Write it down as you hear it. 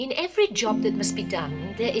In every job that must be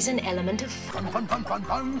done, there is an element of fun.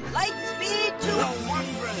 Fun. Light speed to the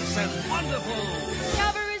wondrous and wonderful.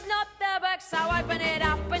 Cover is not the book, so open it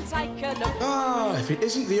up and take a look. Ah, if it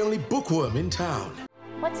isn't the only bookworm in town.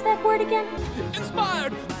 What's that word again?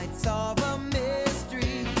 Inspired. Might solve a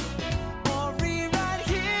mystery or rewrite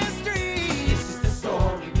history. This is the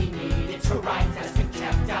story we needed to write. Has been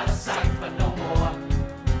kept out of sight, but no more.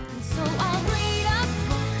 So I'll read a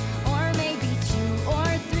book, or maybe 2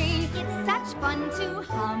 or 3. It's such fun to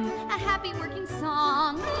hum a happy working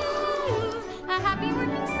song. Ooh, a happy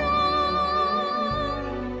working song.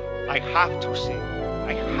 I have to sing.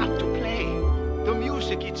 I have to play. The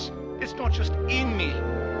music, it's not just in me.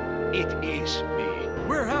 It is me.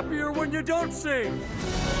 We're happier when you don't sing.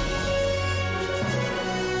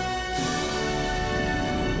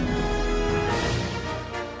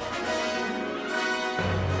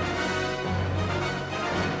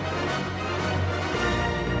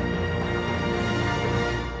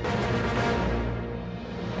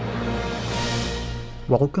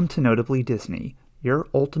 Welcome to Notably Disney, your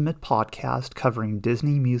ultimate podcast covering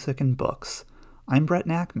Disney music and books. I'm Brett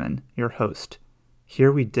Nachman, your host.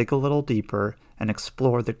 Here we dig a little deeper and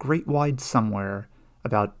explore the great wide somewhere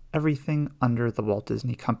about everything under the Walt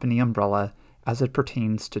Disney Company umbrella as it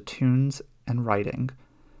pertains to tunes and writing,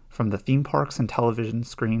 from the theme parks and television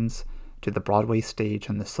screens to the Broadway stage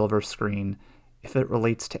and the silver screen, if it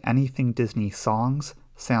relates to anything Disney songs,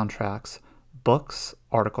 soundtracks, books,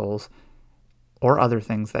 articles, or other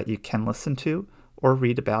things that you can listen to or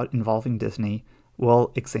read about involving Disney,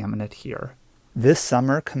 we'll examine it here. This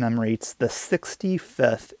summer commemorates the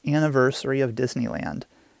 65th anniversary of Disneyland,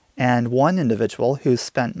 and one individual who's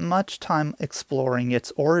spent much time exploring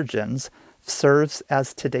its origins serves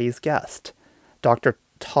as today's guest. Dr.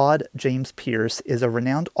 Todd James Pierce is a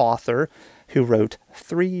renowned author who wrote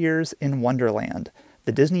 3 Years in Wonderland,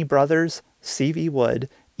 The Disney Brothers, C.V. Wood,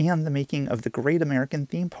 and The Making of the Great American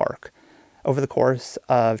Theme Park. Over the course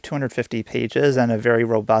of 250 pages and a very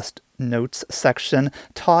robust notes section,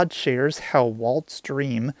 Todd shares how Walt's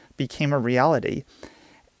dream became a reality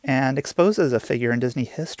and exposes a figure in Disney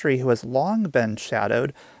history who has long been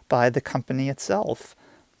shadowed by the company itself.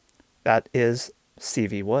 That is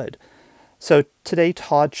C.V. Wood. So today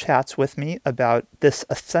Todd chats with me about this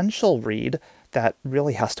essential read that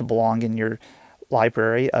really has to belong in your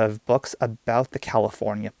library of books about the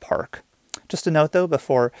California park. Just a note though,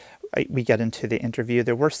 before we get into the interview,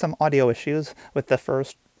 there were some audio issues with the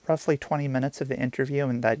first roughly 20 minutes of the interview,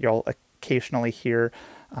 and that you'll occasionally hear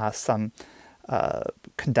some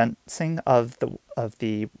condensing of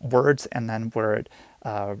the words, and then where it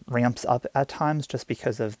ramps up at times just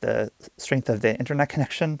because of the strength of the internet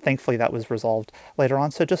connection. Thankfully, that was resolved later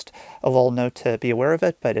on. So just a little note to be aware of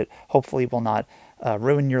it, but it hopefully will not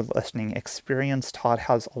ruin your listening experience. Todd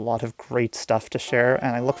has a lot of great stuff to share,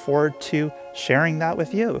 and I look forward to sharing that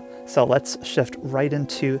with you. So let's shift right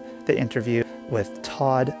into the interview with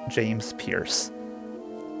Todd James Pierce.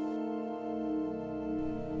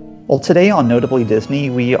 Well, today on Notably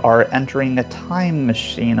Disney, we are entering a time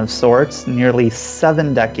machine of sorts, nearly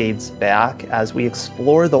 7 decades back, as we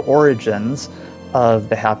explore the origins of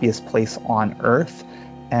the happiest place on Earth.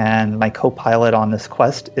 And my co-pilot on this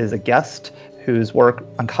quest is a guest whose work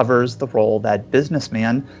uncovers the role that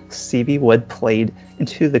businessman C.V. Wood played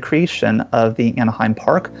into the creation of the Anaheim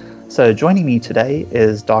Park. So joining me today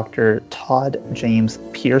is Dr. Todd James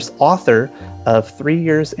Pierce, author of 3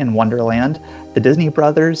 Years in Wonderland, The Disney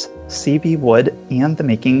Brothers, C.V. Wood, and The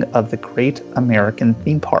Making of the Great American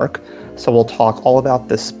Theme Park. So we'll talk all about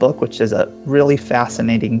this book, which is a really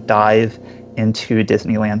fascinating dive into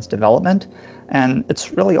Disneyland's development. And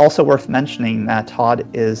it's really also worth mentioning that Todd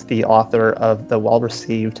is the author of the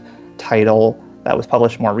well-received title that was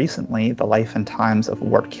published more recently, The Life and Times of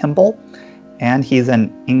Wirt Kimball. And he's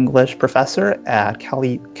an English professor at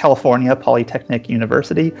California Polytechnic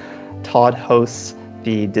University. Todd hosts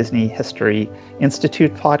the Disney History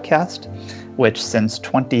Institute podcast, which since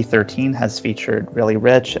 2013 has featured really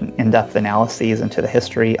rich and in-depth analyses into the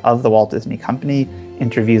history of the Walt Disney Company,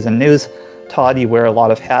 interviews and news. Todd, you wear a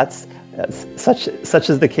lot of hats. Such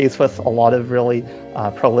is the case with a lot of really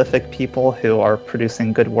prolific people who are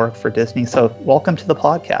producing good work for Disney. So welcome to the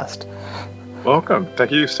podcast. Welcome.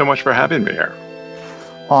 Thank you so much for having me here.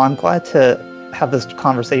 Well, I'm glad to have this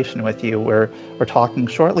conversation with you. We're talking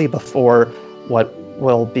shortly before what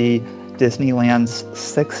will be Disneyland's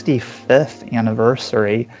 65th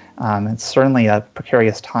anniversary. It's certainly a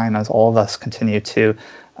precarious time as all of us continue to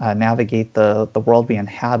navigate the world we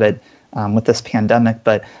inhabit with this pandemic.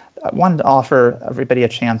 But I wanted to offer everybody a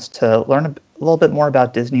chance to learn little bit more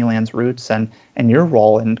about Disneyland's roots and your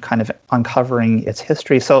role in kind of uncovering its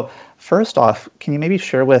history. So first off, can you maybe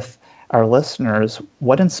share with our listeners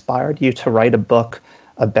what inspired you to write a book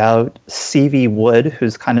about C.V. Wood,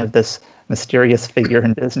 who's kind of this mysterious figure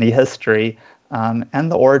in Disney history,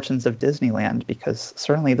 and the origins of Disneyland? Because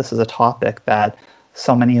certainly this is a topic that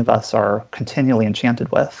so many of us are continually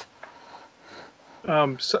enchanted with.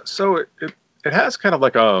 So it has kind of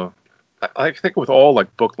like I think with all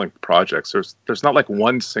like book length projects, there's not like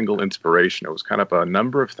one single inspiration. It was kind of a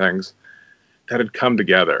number of things that had come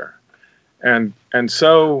together, and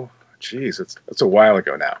so, geez, it's a while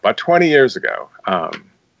ago now. About 20 years ago,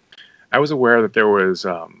 I was aware that there was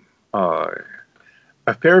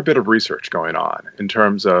a fair bit of research going on in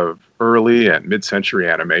terms of early and mid-century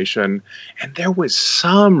animation, and there was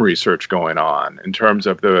some research going on in terms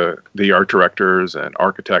of the art directors and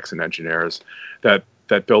architects and engineers that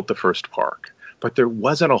built the first park. But there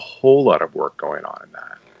wasn't a whole lot of work going on in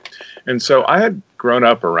that. And so I had grown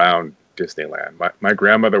up around Disneyland. My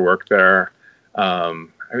grandmother worked there.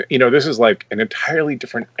 This is like an entirely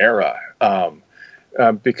different era,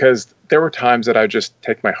 because there were times that I'd just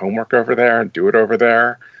take my homework over there and do it over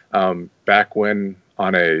there. Back when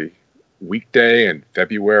on a weekday in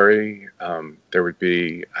February, there would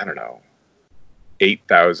be,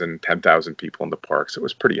 8,000, 10,000 people in the park. So it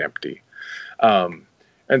was pretty empty.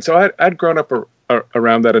 And so I'd grown up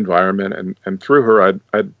around that environment, and through her,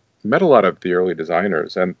 I'd met a lot of the early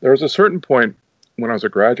designers. And there was a certain point when I was a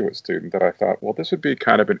graduate student that I thought, well, this would be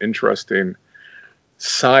kind of an interesting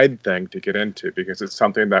side thing to get into, because it's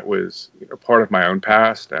something that was part of my own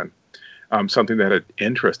past, and something that had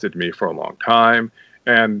interested me for a long time.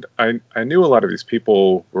 And I knew a lot of these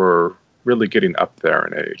people were really getting up there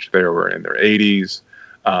in age. They were in their 80s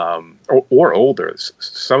or older.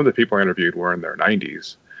 Some of the people I interviewed were in their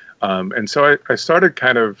 90s. And so I started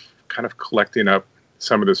kind of collecting up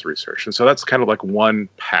some of this research. And so that's kind of like one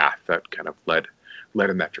path that kind of led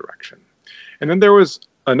in that direction. And then there was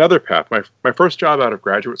another path. My first job out of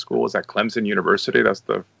graduate school was at Clemson University. That's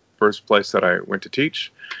the first place that I went to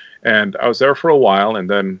teach. And I was there for a while, and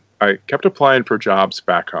then I kept applying for jobs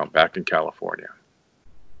back home, back in California.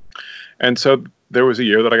 And so there was a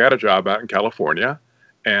year that I got a job out in California,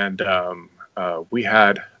 and we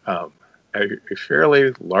had a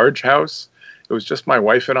fairly large house. It was just my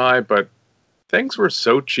wife and I, but things were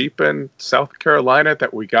so cheap in South Carolina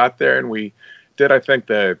that we got there and we did, I think,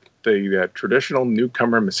 the traditional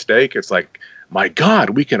newcomer mistake. It's like, my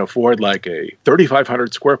God, we can afford like a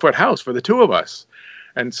 3,500 square foot house for the two of us.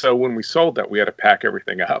 And so when we sold that, we had to pack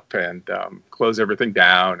everything up and close everything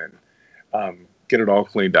down and get it all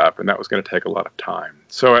cleaned up. And that was going to take a lot of time.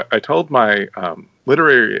 So I told my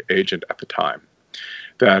literary agent at the time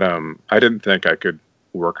that I didn't think I could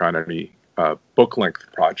work on any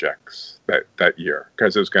book-length projects that year,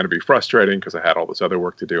 because it was going to be frustrating because I had all this other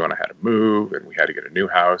work to do and I had to move and we had to get a new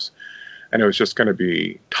house. And it was just going to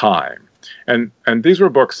be time. And these were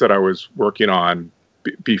books that I was working on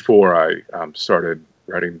before I started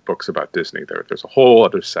writing books about Disney. There's a whole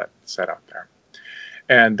other set out there.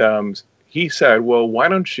 And he said, well, why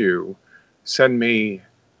don't you send me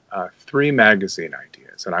 3 magazine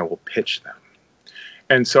ideas and I will pitch them.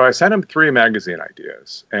 And so I sent him 3 magazine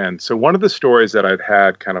ideas. And so one of the stories that I'd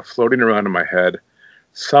had kind of floating around in my head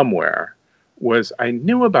somewhere was I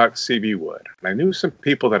knew about C.V. Wood. And I knew some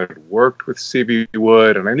people that had worked with C.V.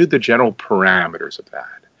 Wood, and I knew the general parameters of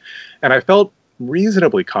that. And I felt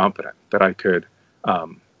reasonably confident that I could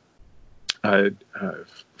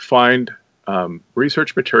find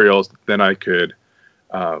research materials that then I could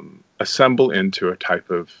assemble into a type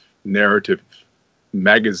of narrative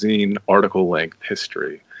magazine article length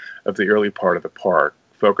history of the early part of the park,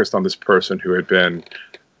 focused on this person who had been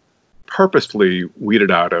purposefully weeded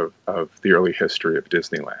out of the early history of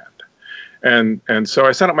Disneyland. And so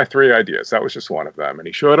I sent out my 3 ideas. That was just one of them. And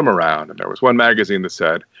he showed them around. And there was one magazine that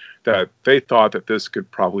said that they thought that this could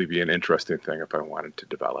probably be an interesting thing if I wanted to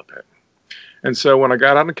develop it. And so when I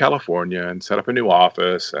got out in California and set up a new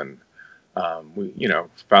office and we,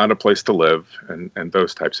 found a place to live and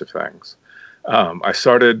those types of things, I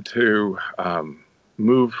started to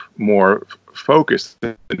move more focused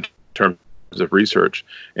in terms of research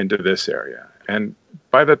into this area. And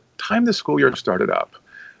by the time the school year started up,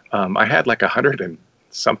 I had like 110,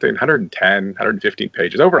 115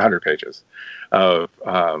 pages, over 100 pages of,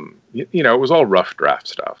 it was all rough draft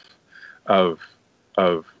stuff of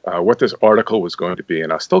what this article was going to be.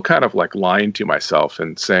 And I was still kind of like lying to myself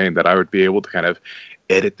and saying that I would be able to kind of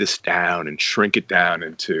edit this down and shrink it down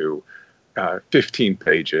into 15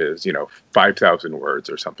 pages, 5,000 words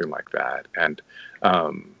or something like that. And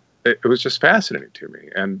it was just fascinating to me.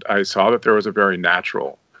 And I saw that there was a very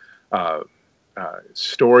natural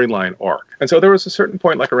storyline arc. And so there was a certain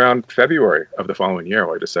point, like around February of the following year,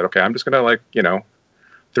 where I just said, okay, I'm just going to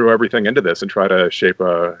throw everything into this and try to shape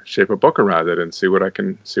a book around it and see what I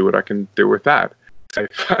can do with that.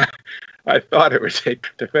 I thought it would take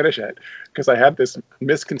to finish it, because I had this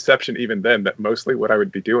misconception even then that mostly what I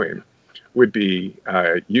would be doing would be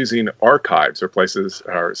using archives or places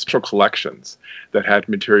or central collections that had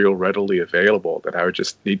material readily available, that I would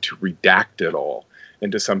just need to redact it all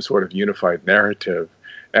into some sort of unified narrative.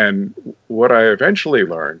 And what I eventually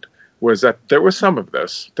learned was that there was some of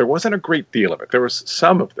this. There wasn't a great deal of it. There was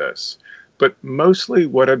some of this, but mostly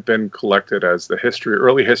what had been collected as the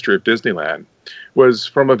early history of Disneyland was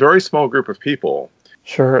from a very small group of people.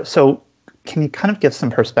 Sure. So can you kind of give some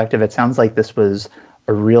perspective? It sounds like this was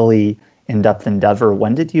a really in-depth endeavor.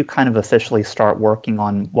 When did you kind of officially start working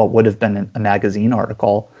on what would have been a magazine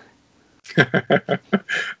article? The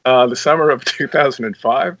summer of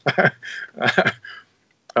 2005.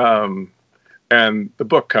 And the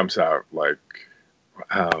book comes out like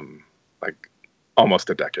almost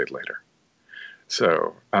a decade later.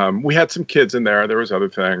 So we had some kids in there. There was other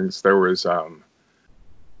things. There was 1,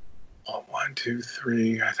 2,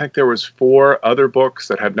 3. I think there was 4 other books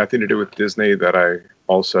that had nothing to do with Disney that I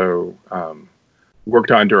also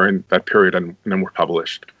worked on during that period and then were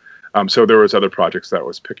published. So there was other projects that I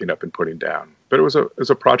was picking up and putting down. But it was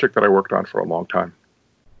a project that I worked on for a long time.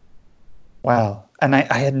 Wow. And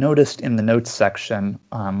I had noticed in the notes section,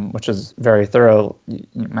 which is very thorough,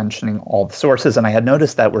 mentioning all the sources, and I had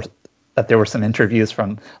noticed that there were some interviews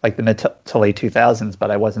from like the mid to late 2000s,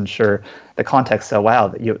 but I wasn't sure the context. So wow,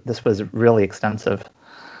 this was really extensive.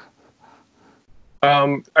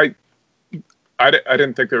 I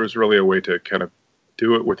didn't think there was really a way to kind of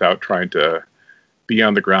do it without trying to be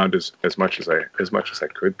on the ground as much as I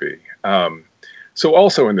could be. So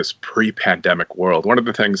also in this pre-pandemic world, one of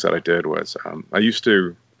the things that I did was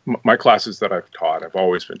my classes that I've taught have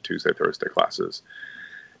always been Tuesday, Thursday classes.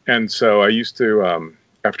 And so I used to,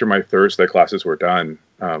 after my Thursday classes were done,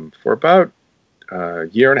 for about a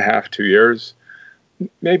year and a half, 2 years,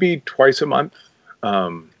 maybe twice a month,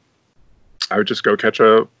 I would just go catch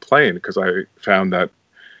a plane, because I found that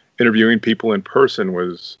interviewing people in person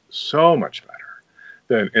was so much better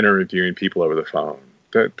than interviewing people over the phone.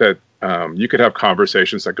 That you could have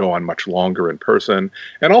conversations that go on much longer in person.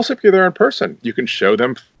 And also, if you're there in person, you can show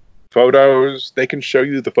them photos. They can show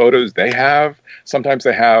you the photos they have. Sometimes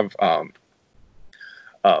they have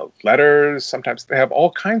letters. Sometimes they have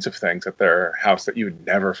all kinds of things at their house that you would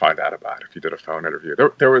never find out about if you did a phone interview.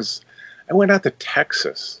 I went out to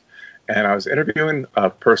Texas, and I was interviewing a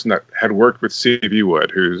person that had worked with C.B.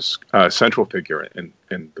 Wood, who's a central figure in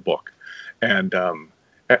the book. And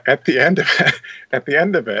at the end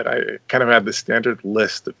of it, I kind of had the standard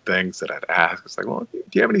list of things that I'd ask. It's like, well, do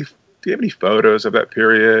you have any photos of that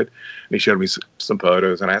period? And he showed me some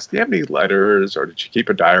photos, and I asked, do you have any letters, or did you keep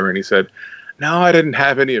a diary? And he said, no, I didn't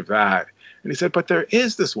have any of that. And he said, but there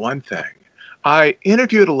is this one thing. I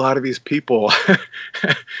interviewed a lot of these people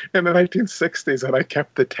in the 1960s, and I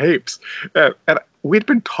kept the tapes. And we'd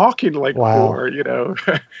been talking for,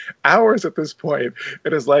 hours at this point.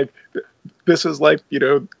 It is like, this is like,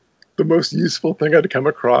 the most useful thing I'd come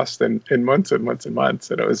across in months and months and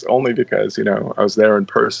months. And it was only because, I was there in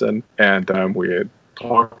person, and we had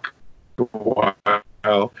talked a while,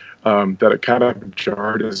 that it kind of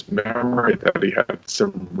jarred his memory that he had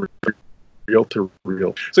some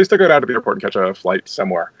reel-to-reel. So I used to go down to the airport and catch a flight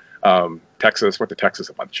somewhere. Texas, went to Texas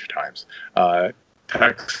a bunch of times.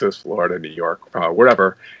 Texas, Florida, New York,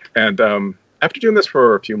 wherever. And after doing this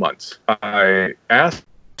for a few months, I asked,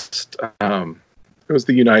 it was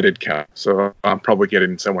the United count, so I'm probably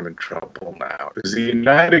getting someone in trouble now. It was the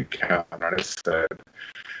United count, and I said,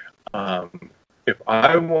 if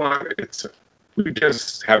I wanted to, we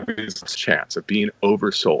just have this chance of being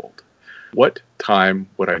oversold, what time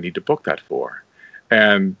would I need to book that for?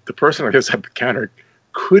 And the person I guess at the counter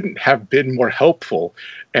couldn't have been more helpful,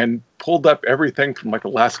 and pulled up everything from like the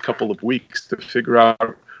last couple of weeks to figure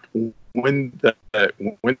out when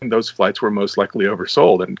those flights were most likely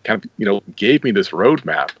oversold, and kind of gave me this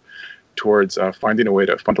roadmap towards finding a way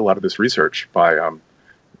to fund a lot of this research by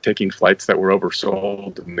taking flights that were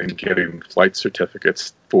oversold and then getting flight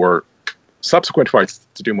certificates for subsequent flights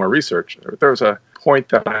to do more research. There was a point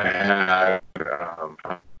that I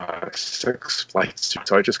had 6 flights,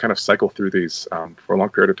 so I just kind of cycled through these for a long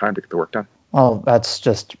period of time to get the work done. Well, that's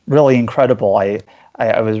just really incredible. I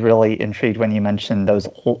was really intrigued when you mentioned those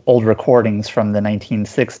old recordings from the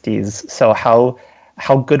 1960s. So how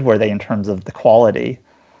good were they in terms of the quality,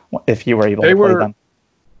 if you were able to play them?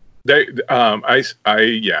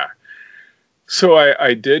 Yeah. So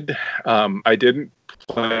I didn't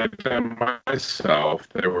play them myself.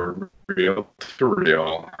 They were reel to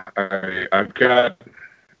reel. I've got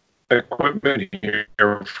equipment here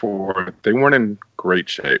they weren't in great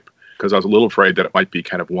shape because I was a little afraid that it might be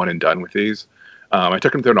kind of one and done with these. I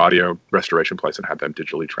took them to an audio restoration place and had them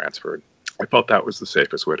digitally transferred. I felt that was the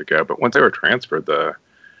safest way to go. But once they were transferred,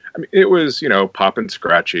 it was, pop and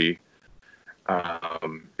scratchy.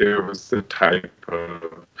 It was the type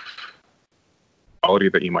of quality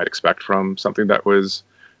that you might expect from something that was,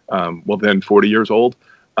 then 40 years old,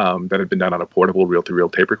 that had been done on a portable reel-to-reel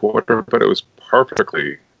tape recorder, but it was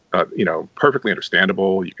perfectly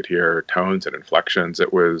understandable. You could hear tones and inflections.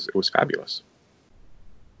 It was fabulous.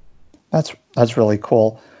 That's really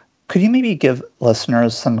cool. Could you maybe give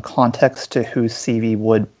listeners some context to who C.V.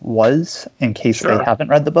 Wood was, in case Sure. they haven't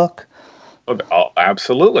read the book? Oh,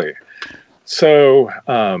 absolutely. So,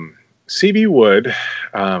 C.V. Wood,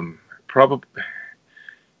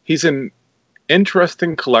 he's an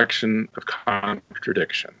interesting collection of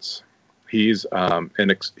contradictions. He was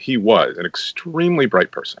an extremely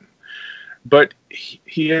bright person, but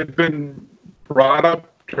he had been brought up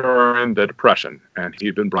during the Depression, and he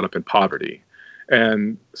had been brought up in poverty.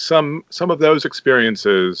 And some of those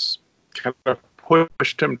experiences kind of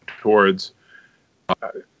pushed him towards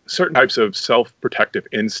certain types of self-protective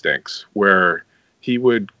instincts where he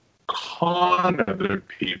would con other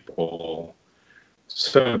people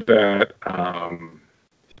so that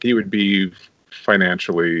he would be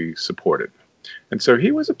financially supported. And so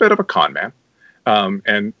he was a bit of a con man.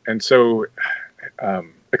 And so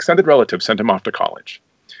extended relatives sent him off to college.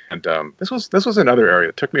 And this was another area.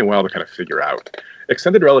 It took me a while to kind of figure out.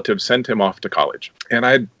 Extended relatives sent him off to college. And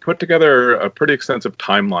I'd put together a pretty extensive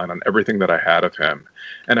timeline on everything that I had of him.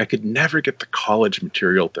 And I could never get the college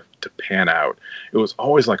material to pan out. It was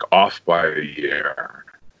always like off by a year.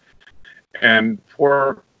 And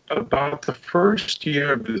for about the first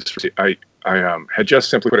year of this, I had just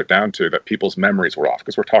simply put it down to that people's memories were off,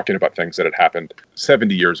 because we're talking about things that had happened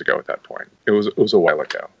 70 years ago at that point. It was a while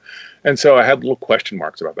ago. And so I had little question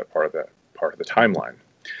marks about that part of the timeline.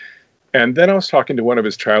 And then I was talking to one of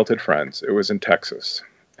his childhood friends. It was in Texas.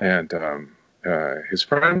 And his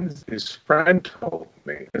friend told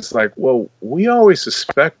me, it's like, well, we always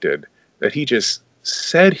suspected that he just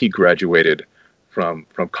said he graduated from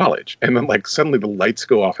college. And then suddenly the lights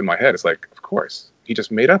go off in my head. It's like, of course, he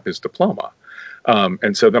just made up his diploma.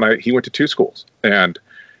 And so then he went to two schools. And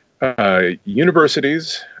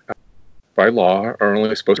universities, by law, are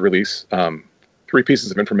only supposed to release 3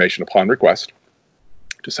 pieces of information upon request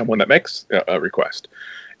to someone that makes a request.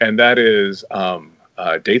 And that is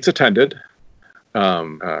dates attended,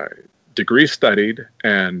 degrees studied,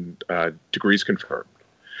 and degrees confirmed.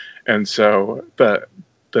 And so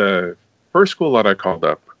the first school that I called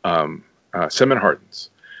up, Simon Hardens,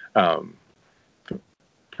 the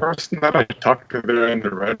person that I talked to there in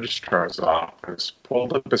the registrar's office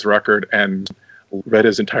pulled up his record and read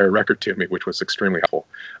his entire record to me, which was extremely helpful.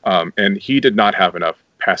 And he did not have enough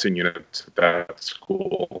passing units at that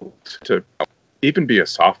school to even be a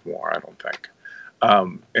sophomore, I don't think.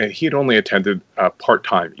 And he had only attended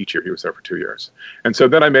part-time each year. He was there for 2 years. And so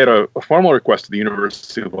then I made a formal request to the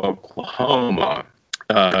University of Oklahoma,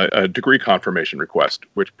 a degree confirmation request,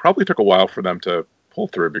 which probably took a while for them to pull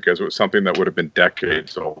through because it was something that would have been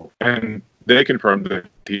decades old. And they confirmed that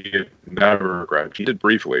he had never graduated. He did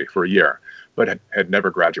briefly for a year, but had never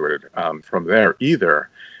graduated from there either.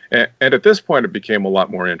 And at this point, it became a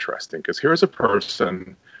lot more interesting because here's a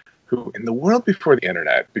person who, in the world before the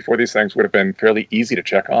internet, before these things would have been fairly easy to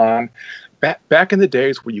check on, back in the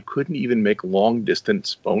days where you couldn't even make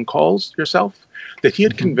long-distance phone calls yourself, that he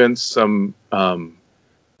had convinced some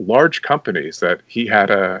large companies that he had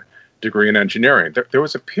a degree in engineering. There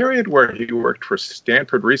was a period where he worked for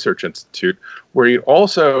Stanford Research Institute, where he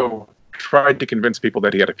also tried to convince people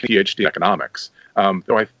that he had a PhD in economics.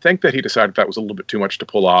 Though I think that he decided that was a little bit too much to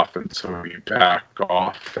pull off, and so he backed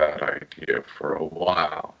off that idea for a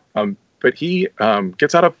while. But he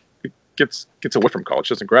gets away from college,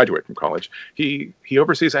 doesn't graduate from college. He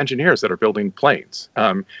oversees engineers that are building planes.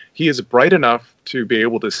 He is bright enough to be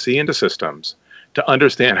able to see into systems, to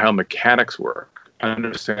understand how mechanics work,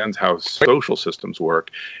 understands how social systems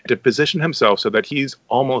work, and to position himself so that he's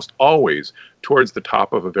almost always towards the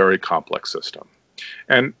top of a very complex system.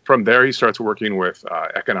 And from there, he starts working with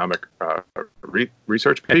economic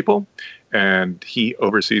research people, and he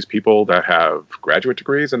oversees people that have graduate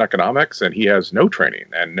degrees in economics, and he has no training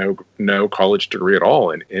and no college degree at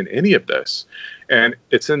all in any of this. And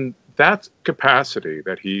it's in that capacity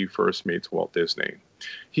that he first meets Walt Disney.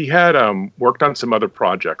 he had worked on some other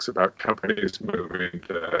projects about companies moving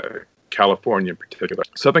to California in particular.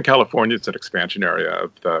 Southern California is an expansion area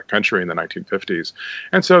of the country in the 1950s.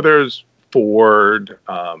 And so there's Ford,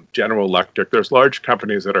 General Electric, there's large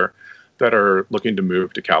companies that are looking to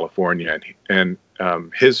move to California. And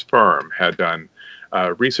his firm had done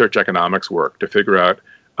research economics work to figure out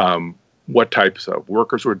what types of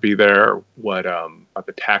workers would be there, what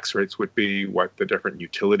the tax rates would be, what the different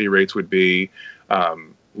utility rates would be,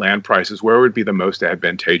 land prices, where would be the most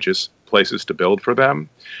advantageous places to build for them.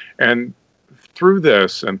 And through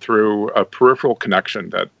this and through a peripheral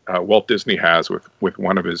connection that Walt Disney has with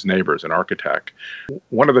one of his neighbors, an architect,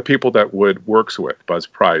 one of the people that Wood works with, Buzz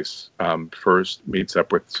Price, first meets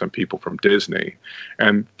up with some people from Disney.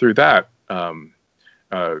 And through that,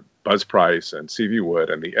 Buzz Price and C.V. Wood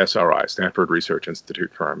and the SRI, Stanford Research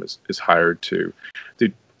Institute firm, is hired to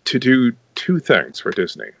do two things for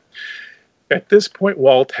Disney. At this point,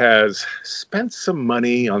 Walt has spent some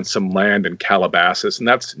money on some land in Calabasas, and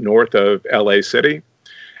that's north of LA City.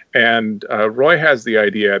 And Roy has the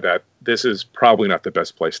idea that this is probably not the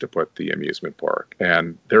best place to put the amusement park,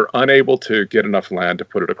 and they're unable to get enough land to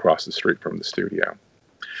put it across the street from the studio.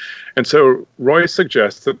 And so Roy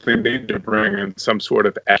suggests that they need to bring in some sort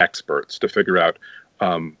of experts to figure out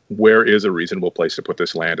where is a reasonable place to put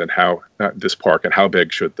this land and how this park and how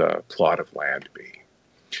big should the plot of land be.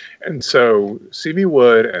 And so C.V.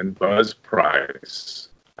 Wood and Buzz Price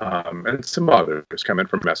and some others come in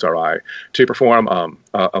from SRI to perform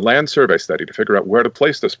a land survey study to figure out where to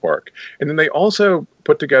place this park. And then they also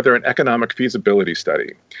put together an economic feasibility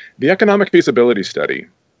study. The economic feasibility study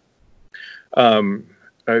kind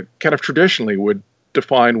of traditionally would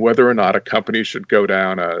define whether or not a company should go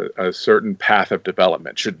down a certain path of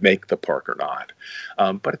development, should make the park or not.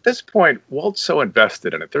 But at this point, Walt's so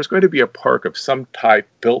invested in it. There's going to be a park of some type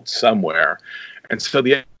built somewhere. And so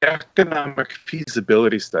the economic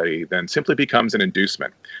feasibility study then simply becomes an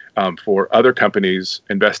inducement for other companies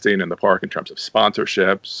investing in the park in terms of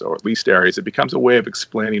sponsorships or leased areas. It becomes a way of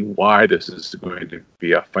explaining why this is going to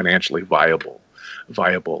be a financially viable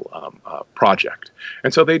project.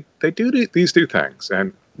 And so they do these two things.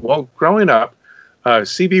 And while growing up,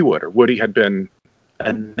 C.V. Wood, or Woody, had been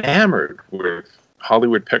enamored with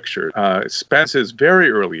Hollywood pictures, spends his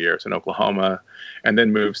very early years in Oklahoma and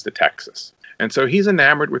then moves to Texas. And so he's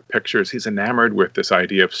enamored with pictures. He's enamored with this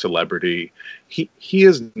idea of celebrity. He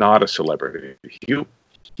is not a celebrity.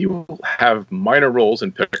 He will have minor roles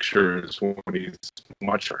in pictures when he's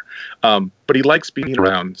much older. But he likes being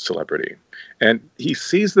around celebrity. And he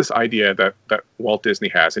sees this idea that Walt Disney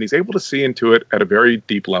has, and he's able to see into it at a very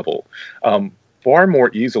deep level, far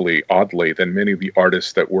more easily, oddly, than many of the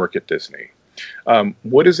artists that work at Disney.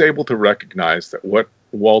 Wood is able to recognize that what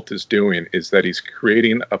Walt is doing is that he's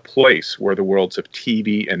creating a place where the worlds of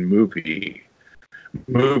TV and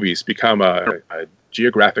movies become a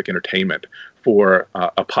geographic entertainment for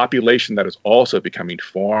a population that is also becoming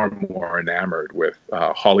far more enamored with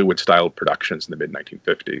Hollywood-style productions in the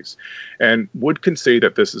mid-1950s. And Wood can see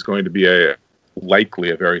that this is going to be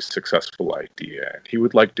likely a very successful idea, and he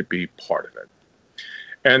would like to be part of it.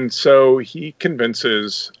 And so he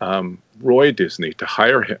convinces Roy Disney to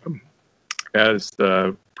hire him as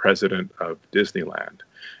the president of Disneyland.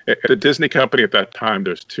 At the Disney company at that time,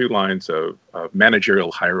 there's two lines of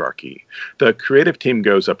managerial hierarchy. The creative team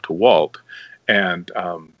goes up to Walt, and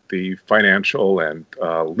the financial and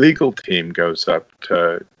legal team goes up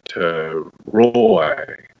to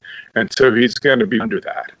Roy. And so he's going to be under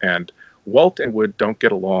that. And Walt and Wood don't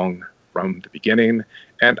get along from the beginning.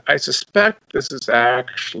 And I suspect this is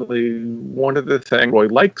actually one of the things Roy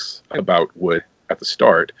likes about Wood at the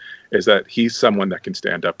start, is that he's someone that can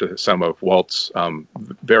stand up to some of Walt's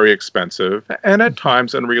very expensive and at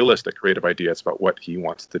times unrealistic creative ideas about what he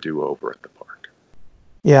wants to do over at the park.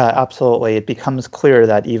 Yeah, absolutely. It becomes clear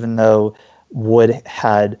that even though Wood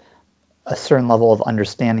had a certain level of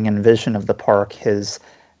understanding and vision of the park, his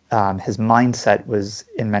mindset was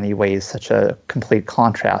in many ways such a complete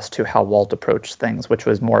contrast to how Walt approached things, which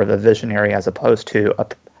was more of a visionary as opposed to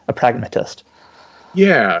a pragmatist.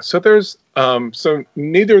 Yeah, so there's so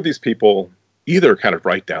neither of these people either kind of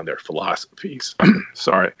write down their philosophies.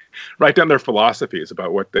 Write down their philosophies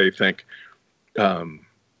about what they think a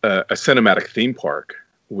cinematic theme park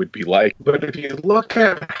would be like. But if you look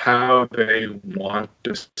at how they want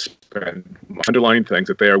to spend underlying things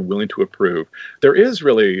that they are willing to approve, there is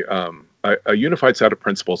really a unified set of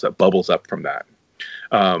principles that bubbles up from that.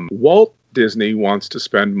 Walt Disney wants to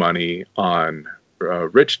spend money on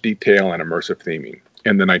rich detail and immersive theming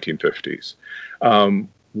in the 1950s.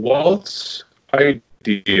 Walt's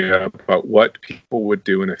idea about what people would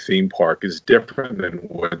do in a theme park is different than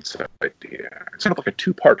Wood's idea. It's sort of like a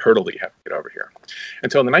two-part hurdle that you have to get over here.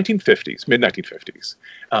 And so in the 1950s, mid-1950s,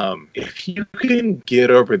 if you can get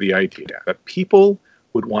over the idea that people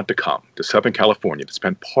would want to come to Southern California to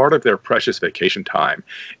spend part of their precious vacation time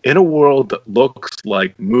in a world that looks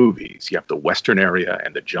like movies. You have the Western area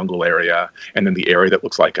and the jungle area, and then the area that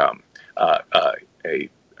looks like a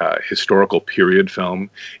historical period film.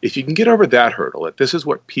 If you can get over that hurdle, that this is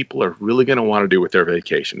what people are really going to want to do with their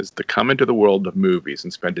vacation, is to come into the world of movies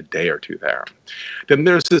and spend a day or two there, then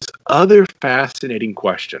there's this other fascinating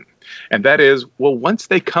question. And that is, well, once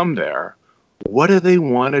they come there, what do they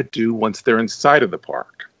want to do once they're inside of the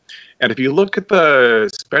park? And if you look at the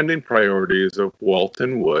spending priorities of Walt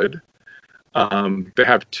and Wood, they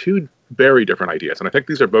have two very different ideas. And I think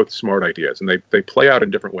these are both smart ideas, and they play out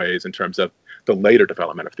in different ways in terms of the later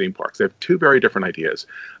development of theme parks. They have two very different ideas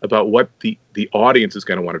about what the audience is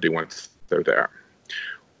going to want to do once they're there.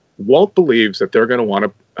 Walt believes that they're going to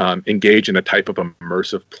want to engage in a type of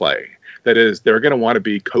immersive play. That is, they're going to want to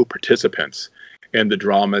be co-participants in the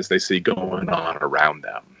dramas they see going on around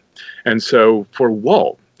them. And so for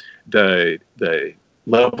Walt, the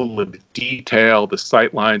level of detail, the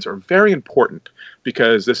sight lines are very important,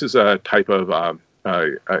 because this is a type of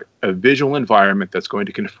a visual environment that's going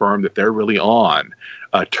to confirm that they're really on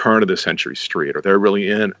a turn-of-the-century street, or they're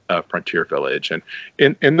really in a frontier village.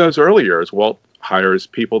 And in those early years, Walt hires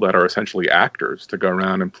people that are essentially actors to go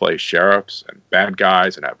around and play sheriffs and bad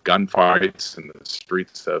guys and have gunfights in the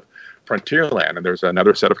streets of Frontierland, and there's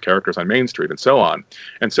another set of characters on Main Street, and so on.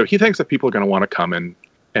 And so he thinks that people are going to want to come in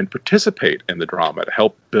and participate in the drama to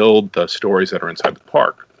help build the stories that are inside the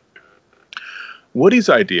park. Woody's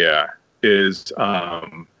idea is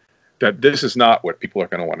that this is not what people are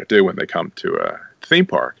going to want to do when they come to a theme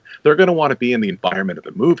park. They're going to want to be in the environment of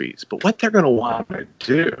the movies, but what they're going to want to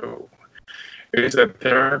do is that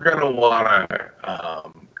they're going to want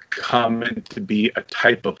to come in to be a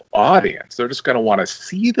type of audience. They're just going to want to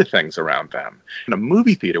see the things around them in a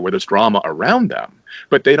movie theater where there's drama around them,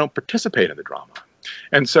 but they don't participate in the drama.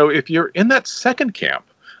 And so if you're in that second camp,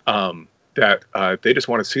 that they just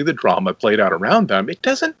want to see the drama played out around them, it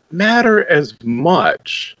doesn't matter as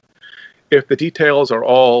much if the details are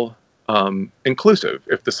all inclusive,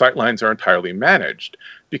 if the sightlines are entirely managed,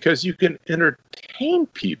 because you can entertain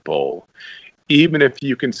people even if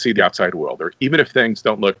you can see the outside world, or even if things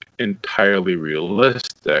don't look entirely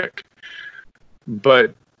realistic.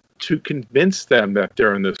 But to convince them that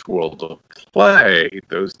they're in this world of play,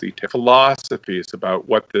 those detailed philosophies about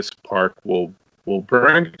what this park will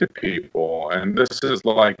bring to people, and this is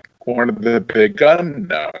like one of the big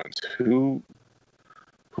unknowns. Who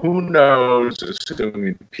knows,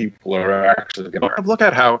 assuming people are actually going to look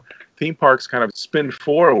at how theme parks kind of spin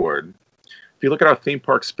forward. If you look at how theme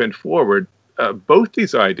parks spin forward, both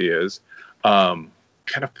these ideas kind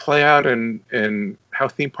of play out in how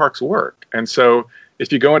theme parks work. And so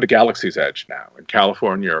if you go into Galaxy's Edge now in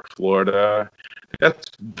California or Florida,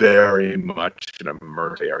 that's very much an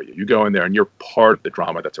immersive area. You go in there and you're part of the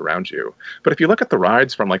drama that's around you. But if you look at the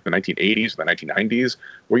rides from like the 1980s, the 1990s,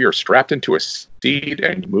 where you're strapped into a seat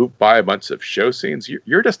and you move by a bunch of show scenes,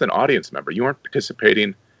 you're just an audience member. You aren't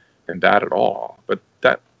participating in that at all. But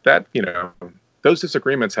that those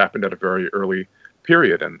disagreements happened at a very early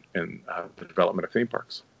period in the development of theme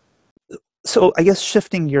parks. So I guess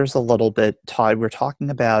shifting gears a little bit, Todd, we were just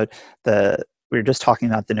talking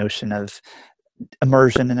about the notion of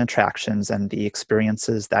immersion in attractions and the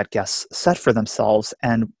experiences that guests set for themselves.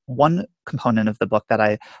 And one component of the book that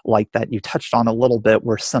I liked that you touched on a little bit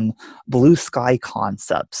were some blue sky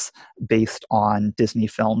concepts based on Disney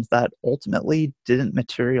films that ultimately didn't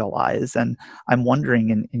materialize. And I'm wondering,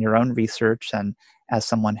 in your own research and as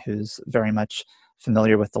someone who's very much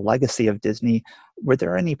familiar with the legacy of Disney, were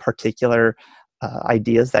there any particular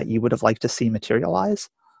ideas that you would have liked to see materialize?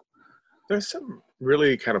 There's some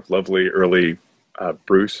really kind of lovely early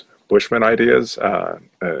Bruce Bushman ideas, an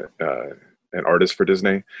artist for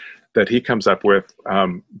Disney, that he comes up with.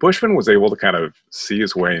 Bushman was able to kind of see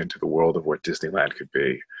his way into the world of what Disneyland could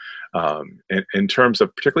be, in terms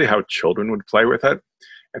of particularly how children would play with it.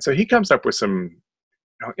 And so he comes up with some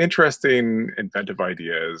interesting, inventive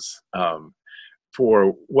ideas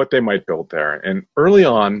for what they might build there. And early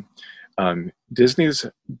on, Disney's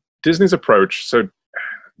approach, so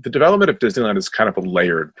the development of Disneyland is kind of a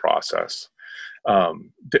layered process.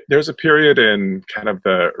 There's a period in kind of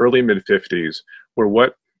the early mid-50s where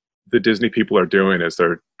what the Disney people are doing is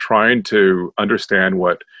they're trying to understand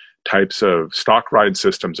what types of stock ride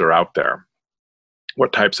systems are out there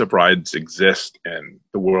what types of rides exist in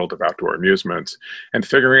the world of outdoor amusements, and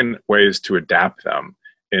figuring ways to adapt them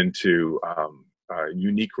into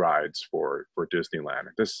unique rides for Disneyland.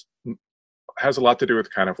 This has a lot to do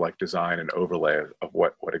with kind of like design and overlay of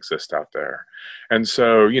what exists out there. And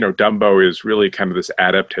so, Dumbo is really kind of this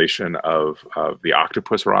adaptation of the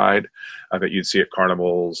octopus ride that you'd see at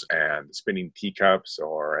carnivals, and spinning teacups,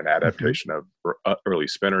 or an adaptation of early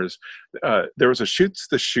spinners. There was a Shoots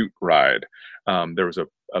the Chute ride. There was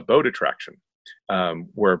a boat attraction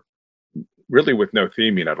where, really with no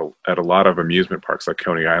theming, at a lot of amusement parks like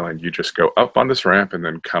Coney Island, you just go up on this ramp and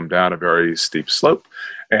then come down a very steep slope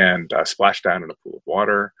and splash down in a pool of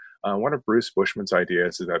water. One of Bruce Bushman's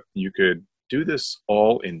ideas is that you could do this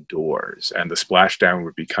all indoors, and the splashdown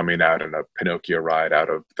would be coming out in a Pinocchio ride out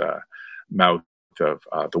of the mouth of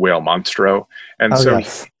the whale Monstro. And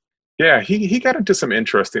yes. He got into some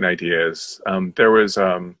interesting ideas. There was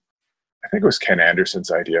I think it was Ken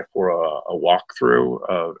Anderson's idea for a walkthrough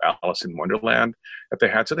of Alice in Wonderland that they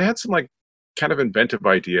had. So they had some like kind of inventive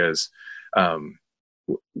ideas.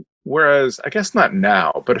 Whereas I guess not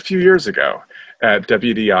now, but a few years ago at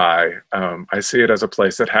WDI, I see it as a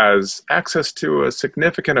place that has access to a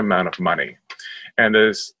significant amount of money. And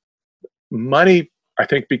this money, I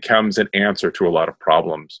think, becomes an answer to a lot of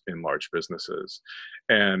problems in large businesses.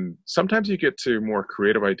 And sometimes you get to more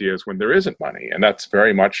creative ideas when there isn't money. And that's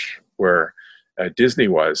very much where Disney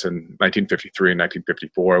was in 1953 and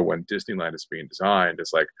 1954 when Disneyland is being designed.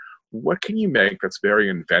 It's like, what can you make that's very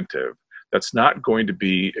inventive, that's not going to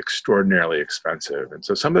be extraordinarily expensive? And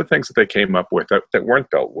so some of the things that they came up with that weren't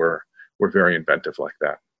built were very inventive like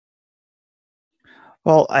that.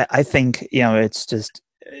 Well, I think, it's just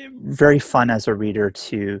very fun as a reader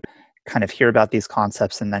to kind of hear about these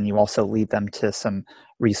concepts, and then you also lead them to some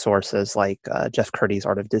resources like Jeff Kurtti's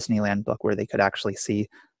Art of Disneyland book, where they could actually see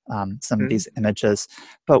some of these images.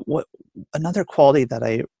 But what another quality that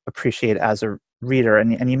I appreciate as a reader,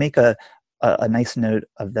 and you make a nice note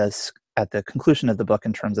of this at the conclusion of the book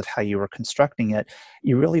in terms of how you were constructing it,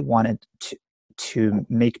 you really wanted to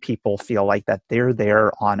make people feel like that they're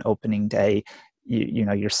there on opening day.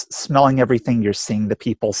 You're smelling everything, you're seeing the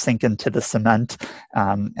people sink into the cement,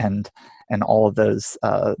 and all of those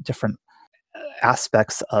different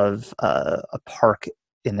aspects of a park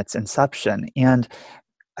in its inception. And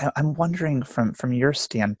I'm wondering from your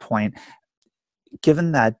standpoint,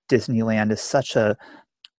 given that Disneyland is such a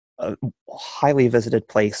highly visited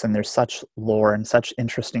place and there's such lore and such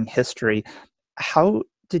interesting history, how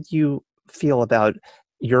did you feel about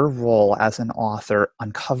your role as an author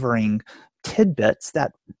uncovering tidbits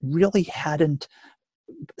that really hadn't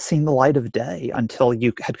seen the light of day until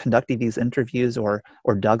you had conducted these interviews or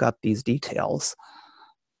dug up these details?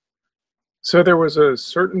 So there was a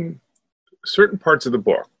certain parts of the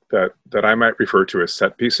book that I might refer to as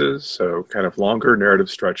set pieces, so kind of longer narrative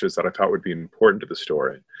stretches that I thought would be important to the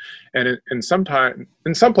story. And in some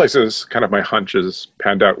places, kind of my hunches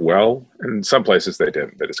panned out well, and in some places they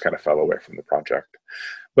didn't. They just kind of fell away from the project.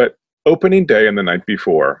 But opening day and the night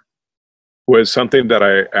before was something that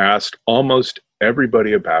I asked almost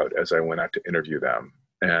everybody about as I went out to interview them.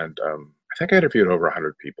 And I think I interviewed over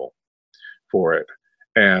 100 people for it.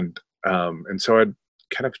 And so I'd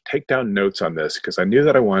kind of take down notes on this because I knew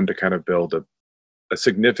that I wanted to kind of build a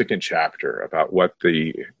significant chapter about what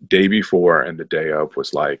the day before and the day of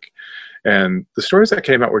was like. And the stories that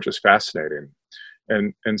came out were just fascinating.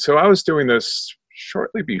 And so I was doing this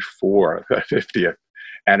shortly before the 50th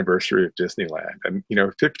anniversary of Disneyland. And,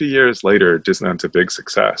 50 years later, Disneyland's a big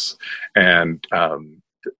success. And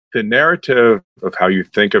the narrative of how you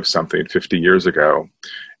think of something 50 years ago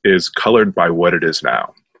is colored by what it is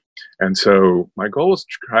now. And so my goal was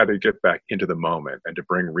to try to get back into the moment and to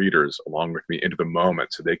bring readers along with me into the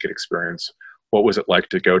moment so they could experience what was it like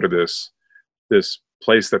to go to this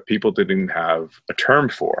place that people didn't have a term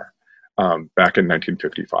for back in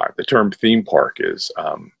 1955. The term theme park is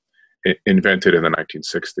invented in the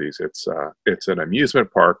 1960s. It's an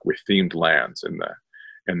amusement park with themed lands in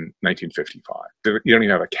 1955. You don't even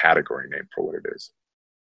have a category name for what it is.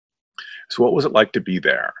 So what was it like to be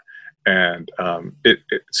there? And it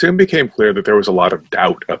soon became clear that there was a lot of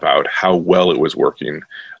doubt about how well it was working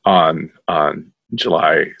on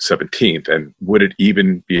July 17th, and would it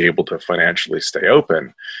even be able to financially stay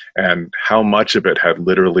open, and how much of it had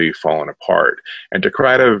literally fallen apart. And to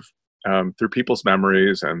kind of, through people's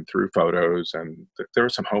memories and through photos, and there were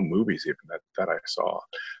some home movies even that I saw,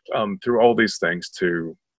 through all these things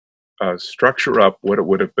to structure up what it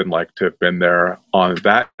would have been like to have been there on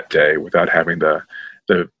that day without having the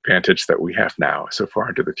the vantage that we have now so far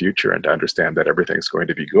into the future, and to understand that everything's going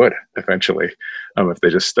to be good eventually, if they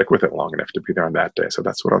just stick with it long enough to be there on that day. So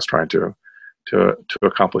that's what I was trying to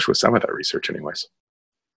accomplish with some of that research anyways.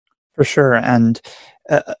 For sure. And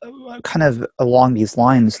kind of along these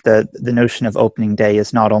lines, the notion of opening day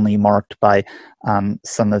is not only marked by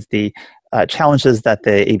some of the challenges that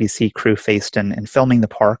the ABC crew faced in filming the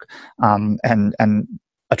park, and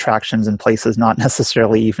attractions and places not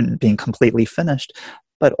necessarily even being completely finished,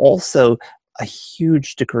 but also a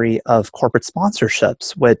huge degree of corporate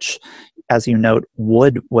sponsorships, which, as you note,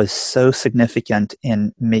 Wood was so significant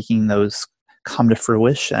in making those come to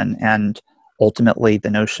fruition. And ultimately, the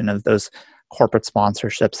notion of those corporate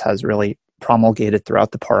sponsorships has really promulgated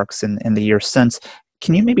throughout the parks in the years since.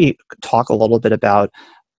 Can you maybe talk a little bit about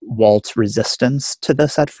Walt's resistance to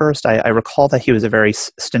this at first? I recall that he was a very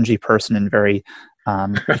stingy person and very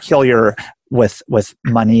peculiar with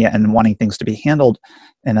money and wanting things to be handled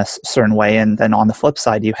in a certain way. And then on the flip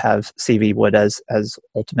side, you have C.V. Wood as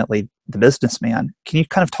ultimately the businessman. Can you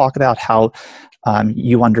kind of talk about how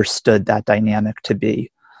you understood that dynamic to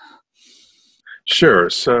be? Sure.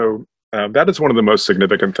 So that is one of the most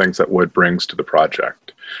significant things that Wood brings to the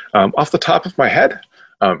project. Off the top of my head,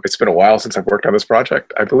 it's been a while since I've worked on this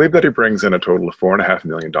project. I believe that he brings in a total of $4.5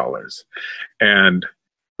 million. And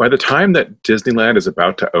by the time that Disneyland is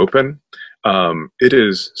about to open, it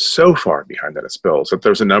is so far behind on its bills that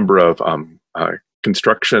there's a number of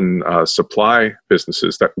construction supply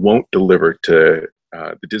businesses that won't deliver to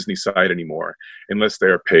the Disney side anymore unless they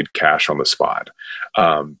are paid cash on the spot,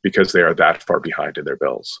 because they are that far behind in their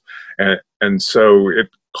bills. And so it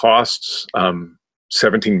costs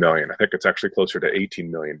 $17 million. I think it's actually closer to $18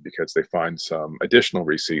 million, because they find some additional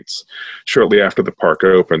receipts shortly after the park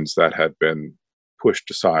opens that had been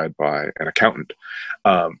pushed aside by an accountant.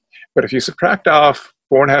 But if you subtract off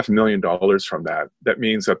 $4.5 million from that, that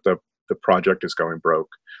means that the project is going broke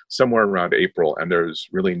somewhere around April, and there's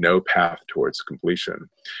really no path towards completion.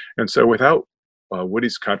 And so without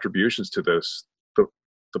Woody's contributions to this,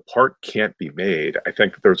 the park can't be made. I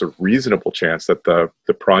think that there's a reasonable chance that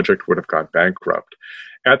the project would have gone bankrupt.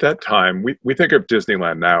 At that time, we think of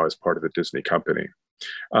Disneyland now as part of the Disney company.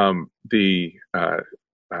 The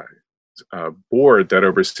board that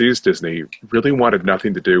oversees Disney really wanted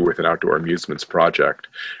nothing to do with an outdoor amusements project.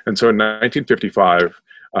 And so in 1955,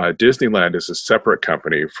 Disneyland is a separate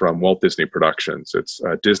company from Walt Disney Productions. It's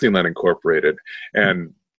Disneyland Incorporated,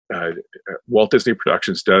 and Walt Disney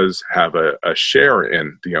Productions does have a share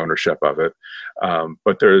in the ownership of it,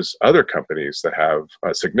 but there's other companies that have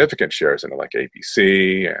significant shares in it, like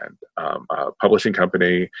ABC and a publishing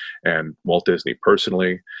company and Walt Disney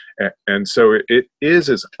personally. And so it is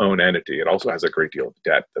its own entity. It also has a great deal of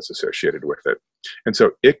debt that's associated with it. And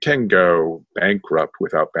so it can go bankrupt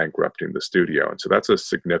without bankrupting the studio. And so that's a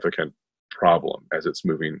significant problem as it's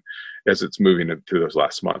moving into those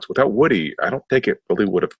last months. Without Woody, I don't think it really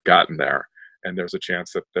would have gotten there. And there's a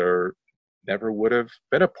chance that there never would have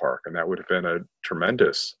been a park, and that would have been a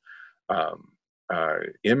tremendous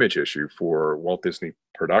image issue for Walt Disney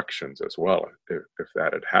Productions as well, if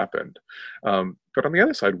that had happened. But on the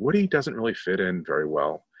other side, Woody doesn't really fit in very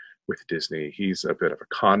well with Disney. He's a bit of a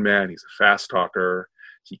con man. He's a fast talker.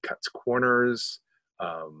 He cuts corners.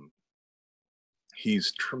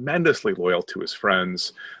 He's tremendously loyal to his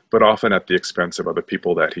friends, but often at the expense of other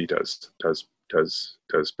people that he does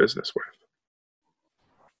business with.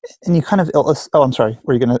 And you kind of I'm sorry.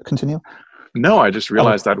 Were you going to continue? No, I just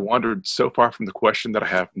realized I'd wandered so far from the question that I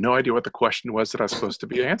have no idea what the question was that I was supposed to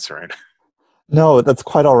be answering. No, that's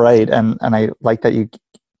quite all right. And I like that you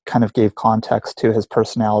kind of gave context to his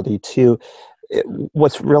personality too.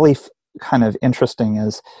 What's really kind of interesting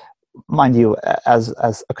is, mind you, as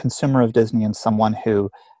a consumer of Disney and someone who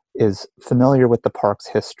is familiar with the park's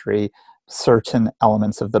history, certain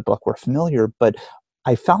elements of the book were familiar, but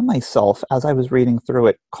I found myself, as I was reading through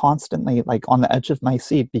it, constantly like on the edge of my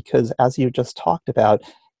seat, because as you just talked about,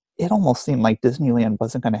 it almost seemed like Disneyland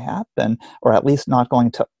wasn't going to happen, or at least not going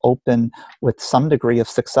to open with some degree of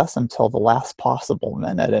success until the last possible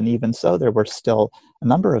minute. And even so, there were still a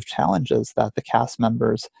number of challenges that the cast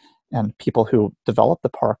members and people who developed the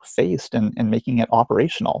park faced in making it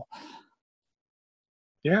operational.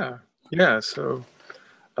 Yeah. So,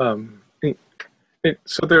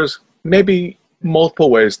 so there's maybe multiple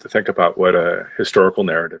ways to think about what a historical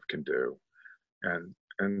narrative can do,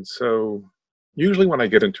 and so usually when I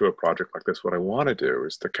get into a project like this, what I want to do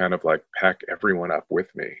is to kind of like pack everyone up with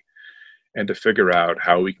me, and to figure out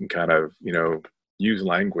how we can kind of use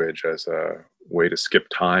language as a way to skip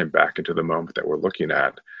time back into the moment that we're looking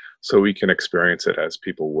at, so we can experience it as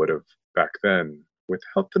people would have back then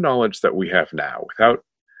without the knowledge that we have now, without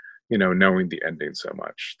knowing the ending so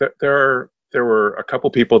much. That there were a couple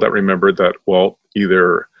people that remembered that Walt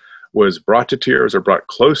either was brought to tears or brought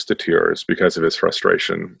close to tears because of his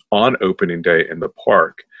frustration on opening day in the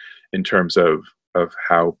park, in terms of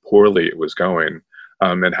how poorly it was going,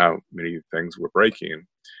 and how many things were breaking.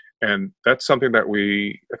 And that's something that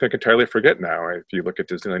we, I think, entirely forget now. If you look at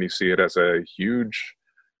Disneyland, you see it as a huge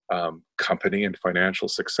company and financial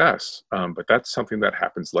success. But that's something that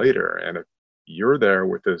happens later. And if you're there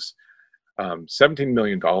with this $17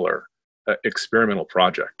 million experimental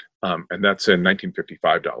project, and that's in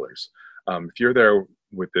 1955 dollars. If you're there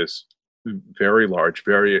with this very large,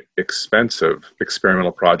 very expensive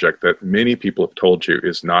experimental project that many people have told you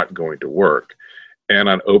is not going to work, and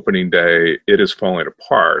on opening day it is falling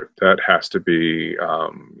apart, that has to be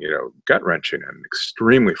gut-wrenching and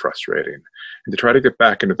extremely frustrating. And to try to get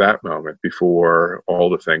back into that moment before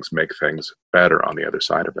all the things make things better on the other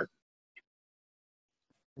side of it.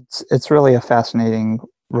 It's really a fascinating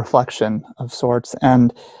reflection of sorts,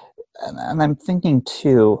 and I'm thinking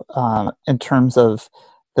too, in terms of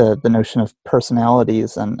the notion of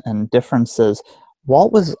personalities and differences.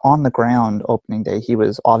 Walt was on the ground opening day. He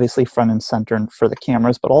was obviously front and center for the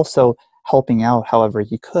cameras, but also helping out however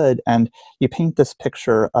he could. And you paint this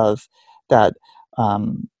picture of that,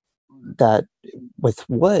 that with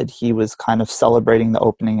Wood, he was kind of celebrating the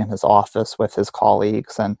opening in his office with his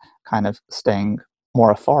colleagues and kind of staying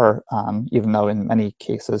more afar, even though in many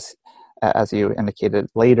cases, as you indicated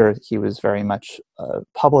later, he was very much a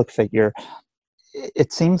public figure.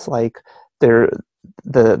 It seems like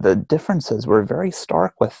the differences were very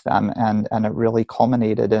stark with them, and it really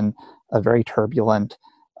culminated in a very turbulent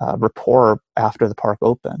rapport after the park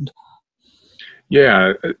opened.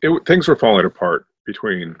 Yeah, things were falling apart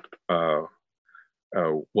between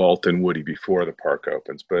Walt and Woody before the park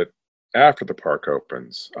opens, but after the park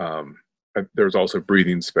opens, there's also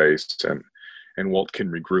breathing space, and Walt can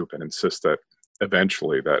regroup and insist that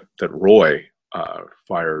eventually that Roy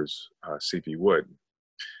fires C.V. Wood.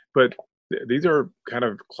 But these are kind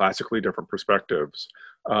of classically different perspectives.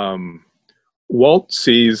 Walt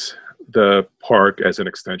sees the park as an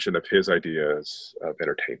extension of his ideas of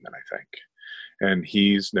entertainment, I think. And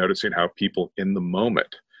he's noticing how people in the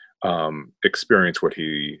moment experience what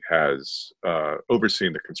he has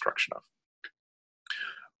overseen the construction of.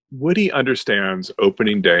 Woody understands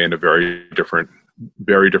opening day in a very different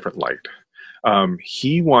light.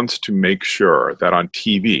 He wants to make sure that on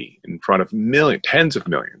TV, in front of tens of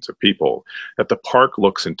millions of people, that the park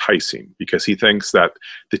looks enticing, because he thinks that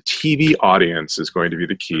the TV audience is going to be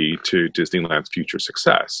the key to Disneyland's future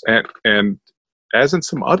success. And as in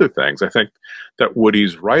some other things, I think that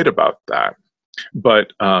Woody's right about that.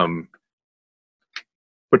 But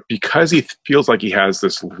because he feels like he has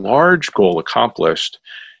this large goal accomplished,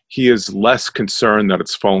 he is less concerned that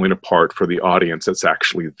it's falling apart for the audience that's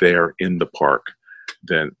actually there in the park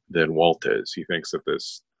than Walt is. He thinks that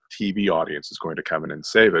this TV audience is going to come in and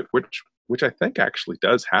save it, which I think actually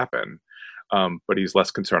does happen. But he's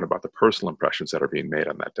less concerned about the personal impressions that are being made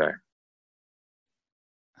on that day.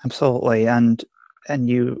 Absolutely. And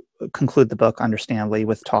you conclude the book, understandably,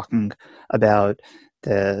 with talking about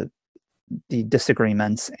the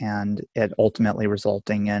disagreements and it ultimately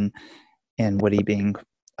resulting in Woody being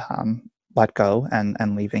let go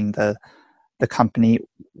and leaving the company.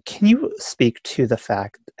 Can you speak to the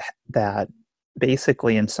fact that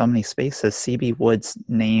basically in so many spaces, C.B. Wood's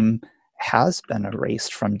name has been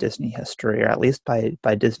erased from Disney history, or at least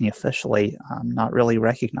by Disney officially not really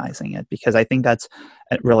recognizing it? Because I think that's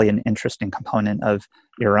really an interesting component of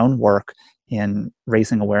your own work in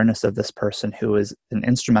raising awareness of this person who is an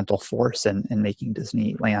instrumental force in making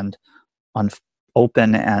Disneyland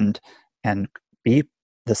open and be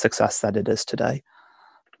the success that it is today.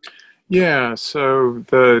 Yeah, so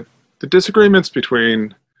the disagreements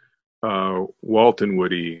between Walt and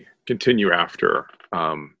Woody continue after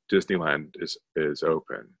Disneyland is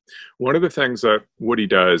open. One of the things that Woody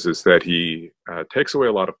does is that he takes away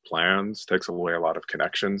a lot of plans, takes away a lot of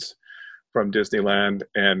connections from Disneyland,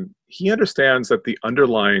 and he understands that the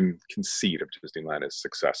underlying conceit of Disneyland is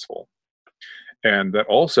successful. And that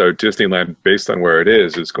also Disneyland, based on where it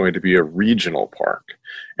is going to be a regional park.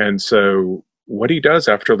 And so what he does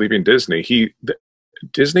after leaving Disney,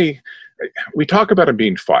 we talk about him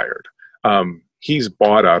being fired. He's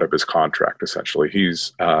bought out of his contract, essentially.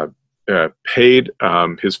 He's paid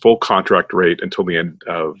his full contract rate until the end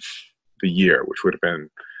of the year, which would have been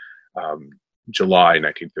July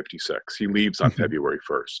 1956. He leaves on February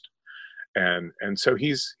 1st. And so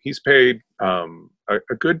he's paid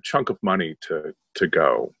a good chunk of money to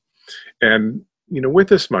go. And with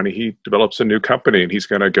this money, he develops a new company, and he's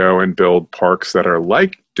going to go and build parks that are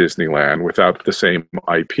like Disneyland without the same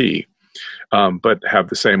IP, but have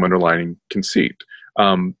the same underlying conceit.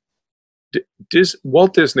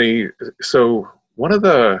 Walt Disney. So one of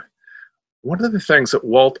the things that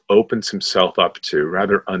Walt opens himself up to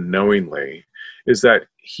rather unknowingly is that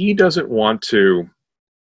he doesn't want to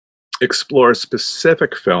explore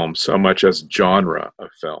specific films so much as genre of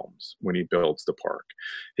films when he builds the park.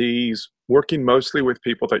 He's working mostly with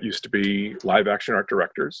people that used to be live action art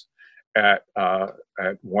directors at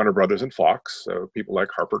Warner Brothers and Fox, so people like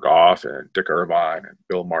Harper Goff and Dick Irvine and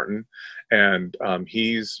Bill Martin. And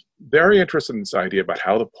he's very interested in this idea about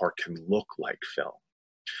how the park can look like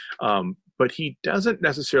film. But he doesn't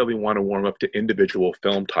necessarily want to warm up to individual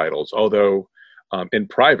film titles, although in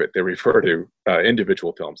private, they refer to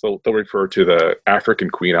individual films. They'll refer to the African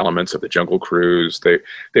Queen elements of the Jungle Cruise.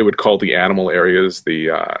 They would call the animal areas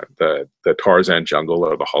the Tarzan jungle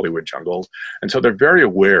or the Hollywood jungle, and so they're very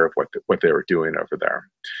aware of what they were doing over there.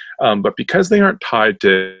 But because they aren't tied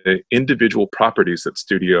to individual properties that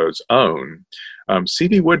studios own,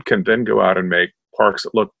 C.B. Wood can then go out and make parks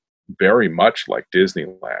that look very much like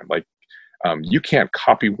Disneyland. Like you can't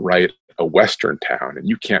copyright a Western town, and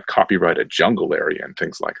you can't copyright a jungle area and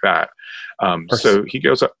things like that. So he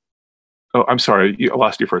goes up. Oh, I'm sorry, I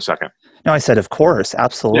lost you for a second. No, I said, of course,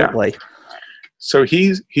 absolutely. Yeah. So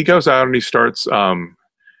he goes out and he starts.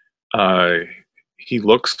 He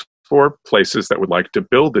looks for places that would like to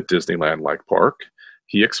build a Disneyland-like park.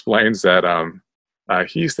 He explains that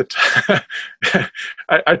he's the.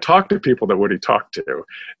 I talked to people that Woody talked to,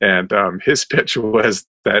 and his pitch was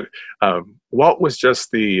that Walt was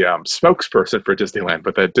just the spokesperson for Disneyland,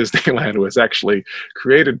 but that Disneyland was actually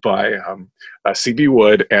created by C.B.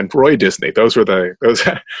 Wood and Roy Disney. Those were the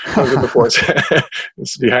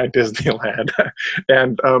forces behind Disneyland,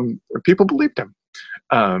 and people believed him.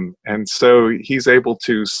 And so he's able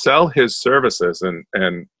to sell his services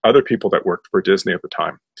and other people that worked for Disney at the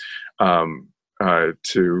time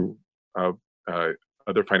to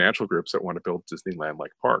other financial groups that want to build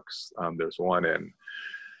Disneyland-like parks.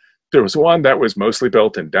 There was one that was mostly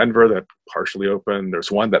built in Denver that partially opened. There's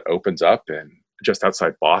one that opens up just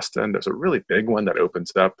outside Boston. There's a really big one that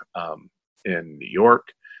opens up in New York.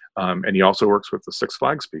 And he also works with the Six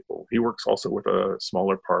Flags people. He works also with a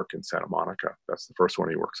smaller park in Santa Monica. That's the first one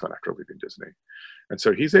he works on after leaving Disney. And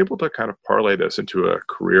so he's able to kind of parlay this into a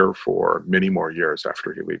career for many more years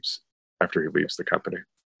after he leaves the company.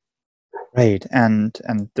 Right, and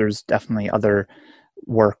there's definitely other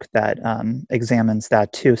work that examines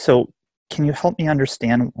that too. So can you help me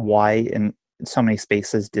understand why in so many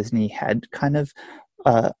spaces Disney had kind of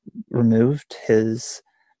removed his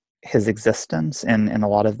existence in a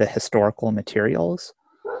lot of the historical materials?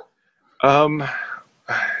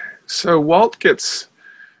 So Walt gets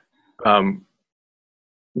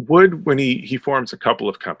Wood when he forms a couple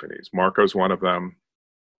of companies. Marco's one of them.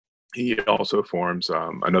 He also forms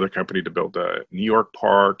another company to build a New York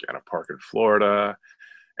park and a park in Florida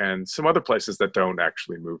and some other places that don't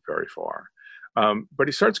actually move very far. But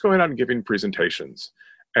he starts going out and giving presentations.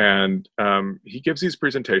 And he gives these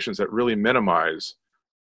presentations that really minimize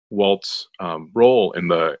Walt's role in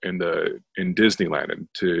Disneyland and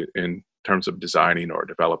in terms of designing or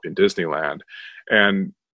developing Disneyland.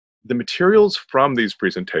 And the materials from these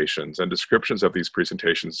presentations and descriptions of these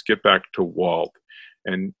presentations get back to Walt,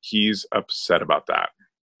 and he's upset about that.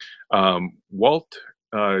 Walt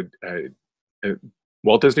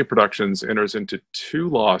Disney Productions enters into 2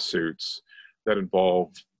 lawsuits that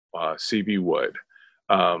involve C.B. Wood.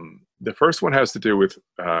 The first one has to do with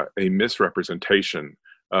a misrepresentation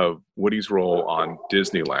of Woody's role on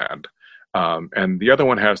Disneyland. And the other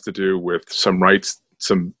one has to do with some rights,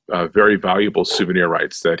 some very valuable souvenir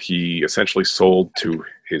rights that he essentially sold to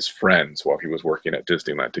his friends while he was working at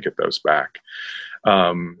Disneyland to get those back.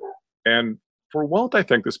 And for Walt, I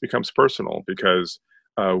think this becomes personal because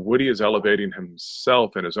Woody is elevating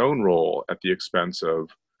himself in his own role at the expense of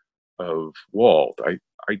Walt.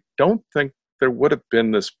 I don't think there would have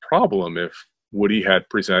been this problem if Woody had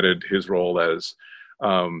presented his role as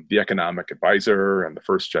the economic advisor and the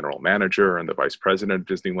first general manager and the vice president of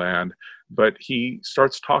Disneyland, but he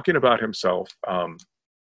starts talking about himself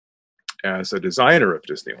as a designer of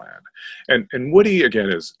Disneyland. And Woody,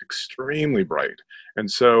 again, is extremely bright. And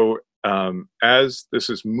so as this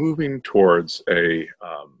is moving towards a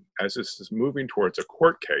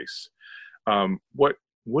court case, what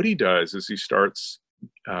Woody does is he starts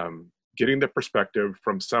getting the perspective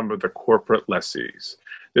from some of the corporate lessees.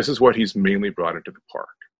 This is what he's mainly brought into the park.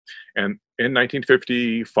 And in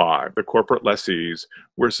 1955, the corporate lessees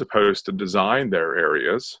were supposed to design their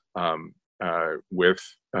areas with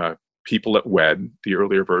people at WED, the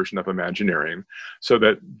earlier version of Imagineering, so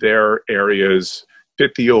that their areas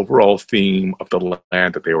fit the overall theme of the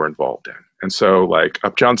land that they were involved in. And so, like,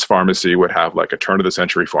 Upjohn's Pharmacy would have like a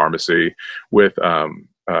turn-of-the-century pharmacy with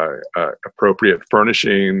appropriate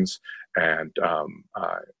furnishings and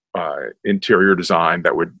interior design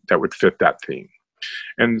that would fit that theme.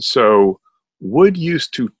 And so Wood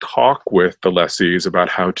used to talk with the lessees about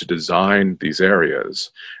how to design these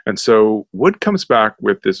areas. And so Wood comes back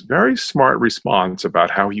with this very smart response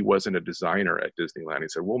about how he wasn't a designer at Disneyland. He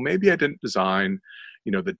said, well, maybe I didn't design,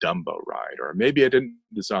 the Dumbo ride, or maybe I didn't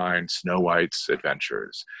design Snow White's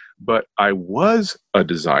adventures, but I was a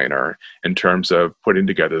designer in terms of putting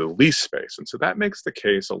together the lease space. And so that makes the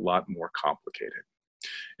case a lot more complicated.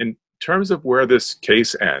 In terms of where this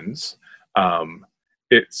case ends,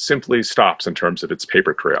 it simply stops in terms of its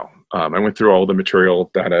paper trail. I went through all the material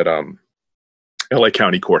that at LA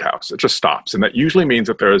County Courthouse. It just stops. And that usually means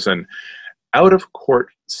that there is an out-of-court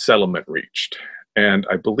settlement reached. And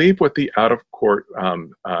I believe what the out-of-court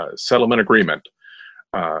settlement agreement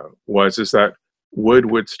is that Wood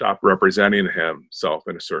would stop representing himself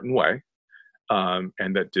in a certain way,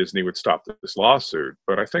 and that Disney would stop this lawsuit.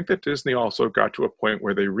 But I think that Disney also got to a point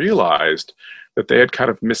where they realized that they had kind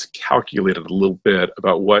of miscalculated a little bit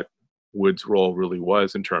about what Wood's role really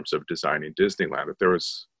was in terms of designing Disneyland, that there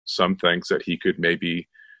was some things that he could maybe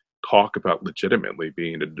talk about legitimately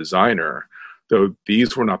being a designer, though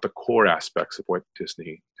these were not the core aspects of what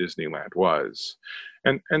Disneyland was.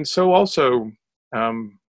 And so also,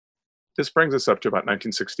 this brings us up to about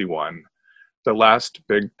 1961. The last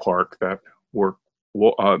big park that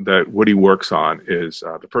Woody works on is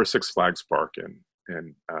the first Six Flags park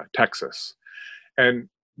in Texas. And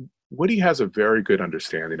Woody has a very good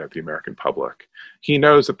understanding of the American public. He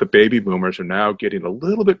knows that the baby boomers are now getting a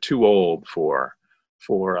little bit too old for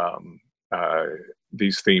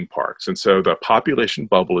these theme parks. And so the population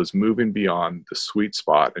bubble is moving beyond the sweet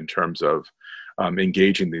spot in terms of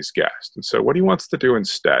engaging these guests. And so what he wants to do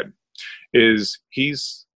instead is he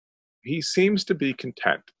seems to be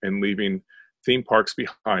content in leaving theme parks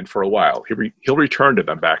behind for a while. He'll return to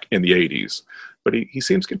them back in the 80s, but he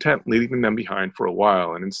seems content leaving them behind for a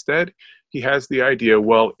while. And instead, he has the idea,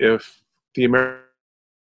 well, if the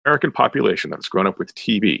American population that's grown up with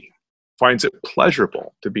TV finds it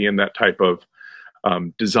pleasurable to be in that type of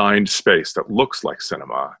designed space that looks like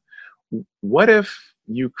cinema, what if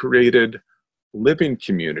you created living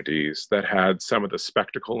communities that had some of the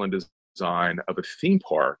spectacle and design of a theme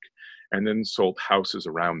park and then sold houses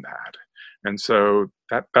around that? And so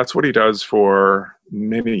that's what he does for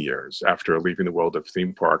many years after leaving the world of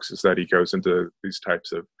theme parks, is that he goes into these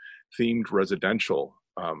types of themed residential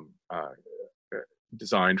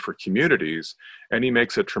designed for communities, and he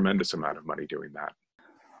makes a tremendous amount of money doing that.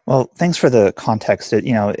 Well, thanks for the context.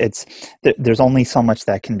 There's only so much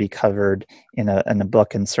that can be covered in a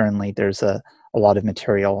book, and certainly there's a lot of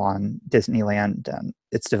material on Disneyland and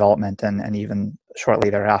its development, and even shortly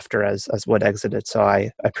thereafter as Wood exited. So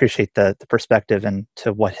I appreciate the perspective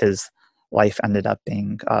into what his life ended up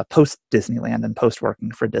being post Disneyland and post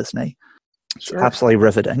working for Disney. Sure. It's absolutely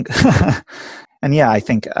riveting. And yeah, I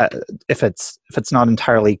think if it's not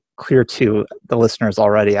entirely clear to the listeners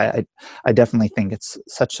already, I definitely think it's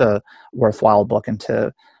such a worthwhile book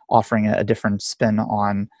into offering a different spin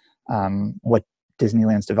on what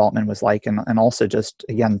Disneyland's development was like, and also just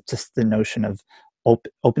the notion of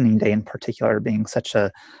opening day in particular being such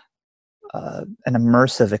an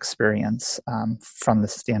immersive experience from the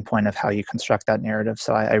standpoint of how you construct that narrative.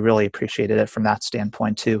 So I really appreciated it from that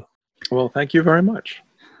standpoint too. Well, thank you very much.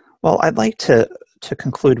 Well, I'd like to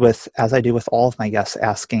conclude with, as I do with all of my guests,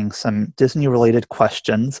 asking some Disney-related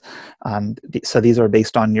questions. So these are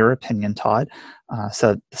based on your opinion, Todd.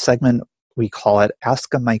 So the segment, we call it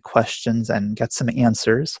Ask 'em My Questions and Get Some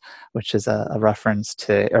Answers, which is a reference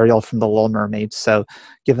to Ariel from The Little Mermaid. So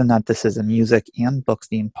given that this is a music and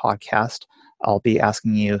book-themed podcast, I'll be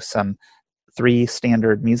asking you some 3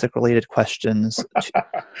 standard music-related questions.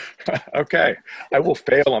 Okay. I will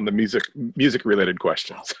fail on the music-related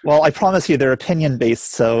questions. Well, I promise you they're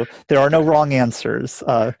opinion-based, so there are no wrong answers.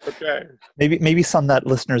 Okay. Maybe some that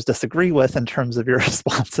listeners disagree with in terms of your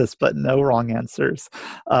responses, but no wrong answers.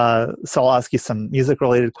 So I'll ask you some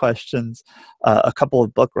music-related questions, a couple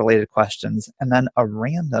of book-related questions, and then a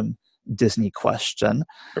random Disney question.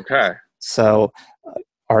 Okay. So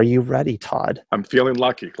are you ready, Todd? I'm feeling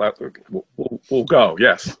lucky. We'll go,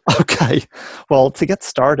 yes. Okay. Well, to get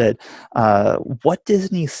started, what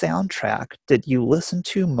Disney soundtrack did you listen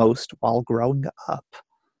to most while growing up?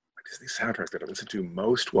 What Disney soundtrack did I listen to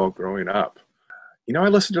most while growing up? I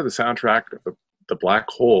listened to the soundtrack of The Black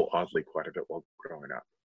Hole oddly quite a bit while growing up.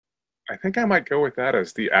 I think I might go with that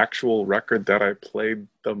as the actual record that I played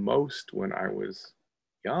the most when I was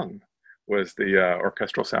young, was the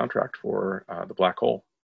orchestral soundtrack for The Black Hole.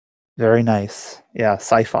 Very nice. Yeah,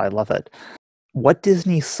 sci-fi, love it. What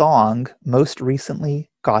Disney song most recently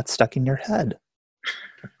got stuck in your head?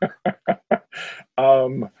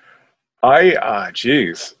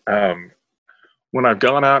 When I've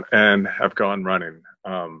gone out and have gone running,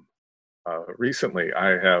 recently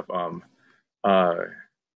I have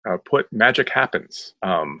put Magic Happens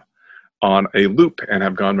on a loop and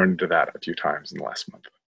have gone running to that a few times in the last month.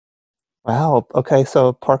 Wow. Okay,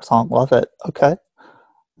 so Park song, love it. Okay,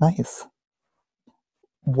 nice.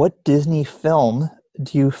 What Disney film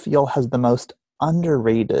do you feel has the most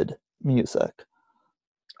underrated music?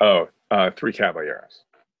 Oh, Three Caballeros,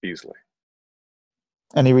 easily.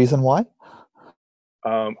 Any reason why?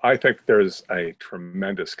 I think there's a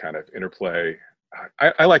tremendous kind of interplay.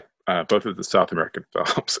 I like both of the South American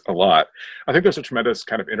films a lot. I think there's a tremendous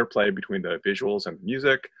kind of interplay between the visuals and the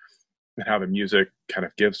music, and how the music kind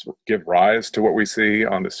of give rise to what we see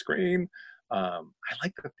on the screen. I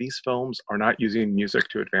like that these films are not using music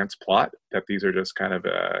to advance plot, that these are just kind of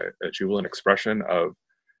a jubilant expression of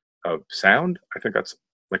sound. I think that's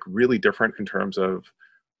like really different in terms of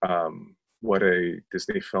what a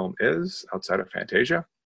Disney film is outside of Fantasia.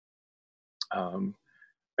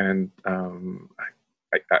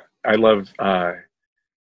 I love,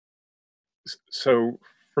 so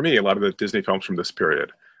for me, a lot of the Disney films from this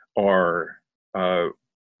period are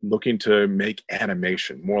looking to make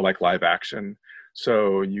animation more like live action.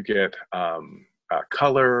 So you get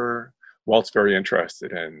color. Walt's very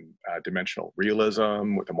interested in dimensional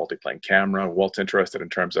realism with a multi-plane camera. Walt's interested in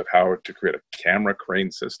terms of how to create a camera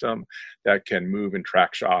crane system that can move in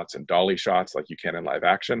track shots and dolly shots like you can in live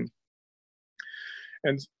action.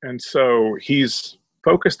 And so he's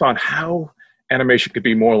focused on how animation could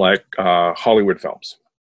be more like Hollywood films.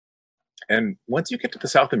 And once you get to the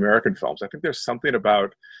South American films, I think there's something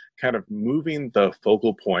about kind of moving the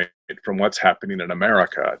focal point from what's happening in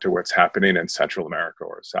America to what's happening in Central America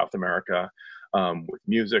or South America, with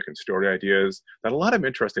music and story ideas, that a lot of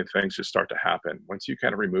interesting things just start to happen. Once you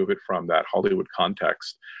kind of remove it from that Hollywood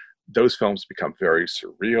context, those films become very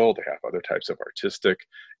surreal. They have other types of artistic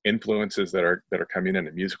influences that are coming in,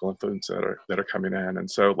 and musical influences that are coming in. And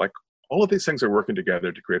so like all of these things are working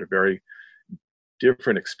together to create a very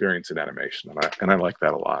different experience in animation. And I like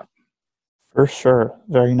that a lot. For sure.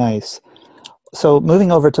 Very nice. So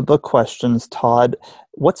moving over to book questions, Todd,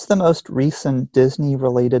 what's the most recent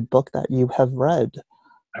Disney-related book that you have read?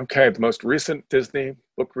 Okay, the most recent Disney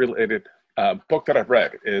book-related book that I've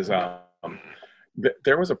read is,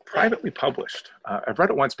 there was a privately published, I've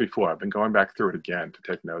read it once before, I've been going back through it again to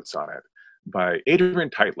take notes on it, by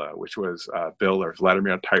Adrian Teitla, which was Bill or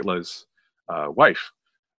Vladimir Teitla's wife.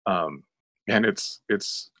 And it's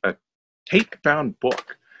a tape-bound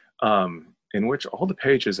book in which all the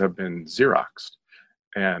pages have been Xeroxed.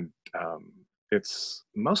 And it's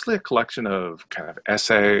mostly a collection of kind of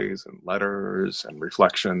essays and letters and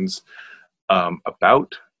reflections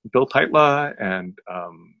about Bill Teitla and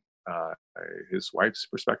his wife's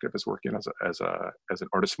perspective as working as an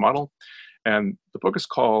artist model. And the book is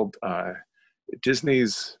called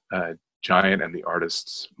Disney's Giant and the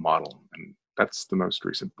Artist's Model. And that's the most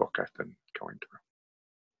recent book I've been going through.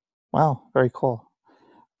 Wow, very cool.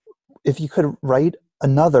 If you could write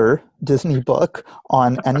another Disney book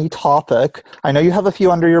on any topic, I know you have a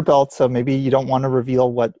few under your belt, so maybe you don't want to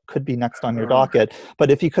reveal what could be next on your docket, but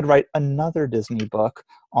if you could write another Disney book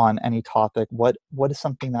on any topic, what is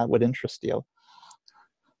something that would interest you?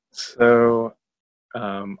 So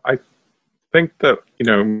I think that,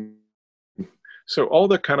 so all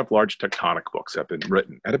the kind of large tectonic books have been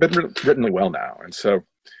written and have been written really well now. And so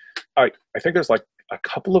I think there's like a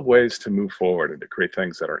couple of ways to move forward and to create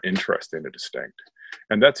things that are interesting and distinct.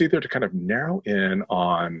 And that's either to kind of narrow in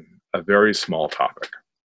on a very small topic,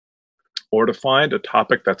 or to find a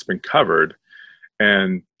topic that's been covered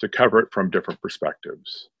and to cover it from different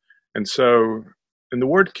perspectives. And so in the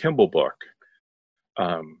Ward Kimball book,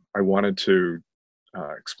 I wanted to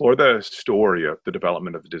explore the story of the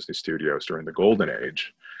development of the Disney Studios during the Golden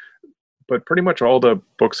Age. But pretty much all the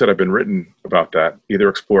books that have been written about that either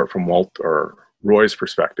explore it from Walt or Roy's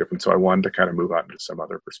perspective. And so I wanted to kind of move out into some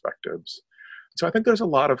other perspectives. So I think there's a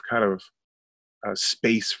lot of kind of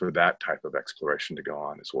space for that type of exploration to go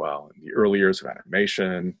on as well. In the early years of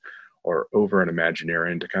animation or over in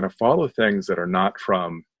Imagineering, to kind of follow things that are not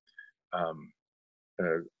from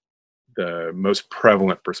the most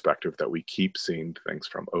prevalent perspective that we keep seeing things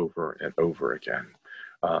from over and over again.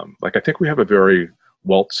 Like I think we have a very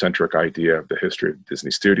Walt-centric idea of the history of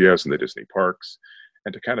Disney Studios and the Disney parks,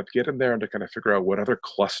 and to kind of get in there and to kind of figure out what other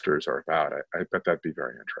clusters are about. I bet that'd be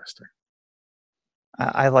very interesting.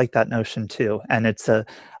 I like that notion too, and it's a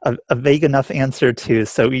vague enough answer too,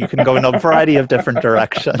 so you can go in a variety of different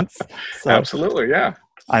directions. So absolutely, yeah.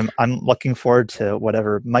 I'm looking forward to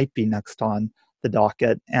whatever might be next on the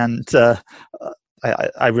docket, and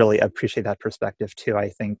I really appreciate that perspective too. I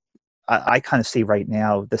think I kind of see right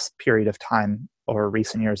now this period of time over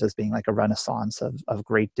recent years as being like a renaissance of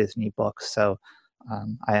great Disney books. So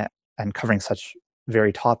and covering such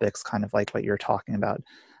varied topics, kind of like what you're talking about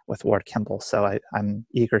with Ward Kimball. So I'm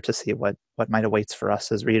eager to see what might awaits for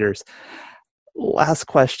us as readers. Last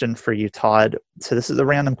question for you, Todd. So this is a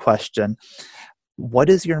random question. What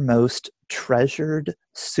is your most treasured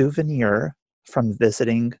souvenir from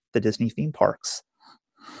visiting the Disney theme parks?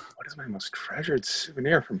 What is my most treasured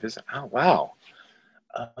souvenir from visiting? Oh, wow.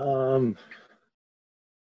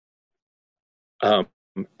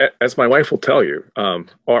 As my wife will tell you,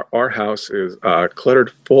 our house is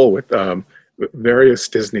cluttered full with various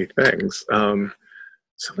Disney things. So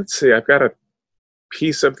let's see, I've got a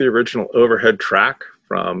piece of the original overhead track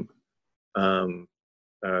from the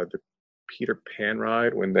Peter Pan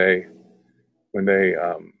ride when they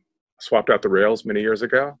swapped out the rails many years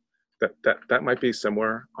ago. That might be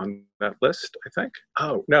somewhere on that list, I think.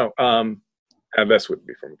 Oh no, and this would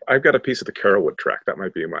be from. I've got a piece of the Carolwood track. That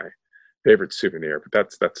might be my favorite souvenir, but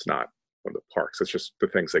that's not from the parks. It's just the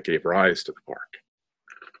things that gave rise to the park.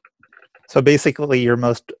 So basically, your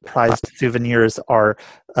most prized souvenirs are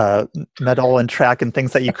metal and track and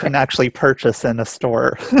things that you couldn't actually purchase in a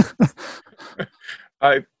store.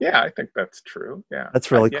 Yeah, I think that's true. Yeah,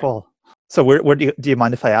 that's really cool. So where do you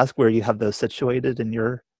mind if I ask where you have those situated in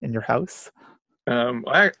your house? So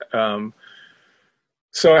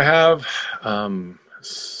I have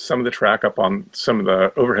some of the track up on some of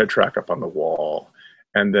the overhead track up on the wall,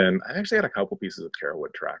 and then I actually had a couple pieces of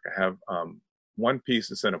Carolwood track. I have one piece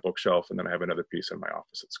is in a bookshelf, and then I have another piece in my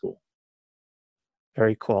office at school.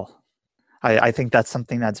 Very cool. I think that's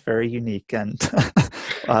something that's very unique and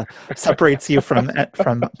separates you from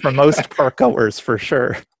most park goers for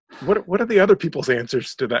sure. What are the other people's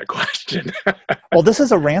answers to that question? Well, this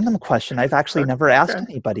is a random question. I've actually never asked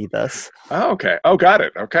anybody this. Oh, okay. Oh, got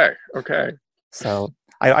it. Okay. So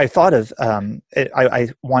I thought of I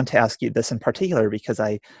want to ask you this in particular because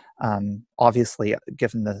I obviously,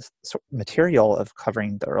 given the material of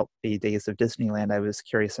covering the early days of Disneyland, I was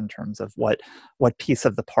curious in terms of what piece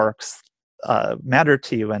of the parks mattered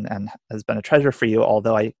to you and has been a treasure for you,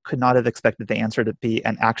 although I could not have expected the answer to be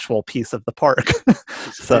an actual piece of the park.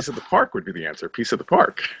 Piece of the park would be the answer. Piece of the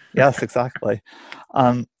park. Yes, exactly.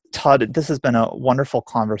 Todd, this has been a wonderful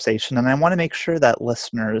conversation, and I want to make sure that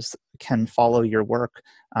listeners can follow your work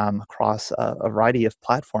across a variety of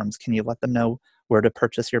platforms. Can you let them know where to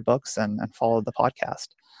purchase your books and follow the podcast?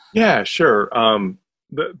 Yeah, sure.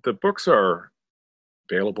 The books are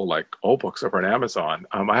available like all books over on Amazon.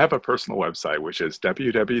 I have a personal website, which is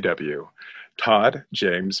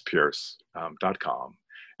www.toddjamespierce.com.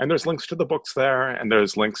 And there's links to the books there, and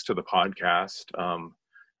there's links to the podcast.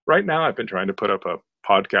 Right now, I've been trying to put up a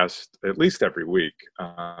podcast at least every week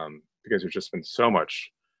because there's just been so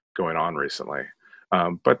much going on recently.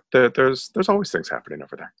 But there's always things happening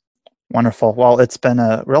over there. Wonderful. Well, it's been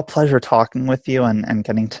a real pleasure talking with you and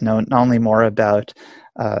getting to know not only more about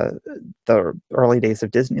the early days of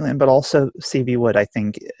Disneyland, but also C.V. Wood. I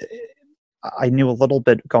think I knew a little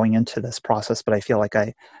bit going into this process, but I feel like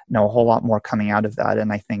I know a whole lot more coming out of that.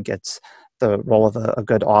 And I think it's the role of a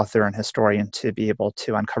good author and historian to be able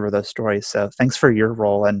to uncover those stories. So thanks for your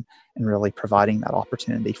role in really providing that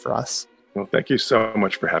opportunity for us. Well, thank you so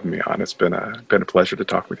much for having me on. It's been a pleasure to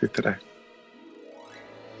talk with you today.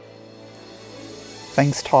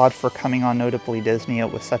 Thanks, Todd, for coming on Notably Disney.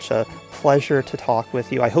 It was such a pleasure to talk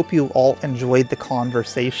with you. I hope you all enjoyed the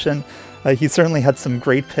conversation. He certainly had some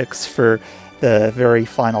great picks for the very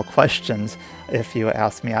final questions. If you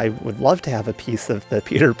ask me, I would love to have a piece of the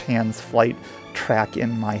Peter Pan's flight track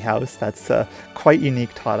in my house. That's quite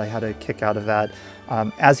unique, Todd. I had a kick out of that.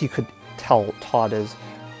 As you could tell, Todd is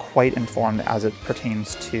quite informed as it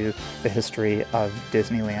pertains to the history of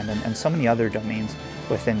Disneyland and so many other domains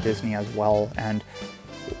within Disney as well. And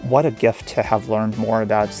what a gift to have learned more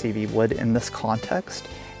about C.V. Wood in this context.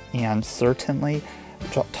 And certainly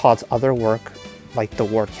Todd's other work, like the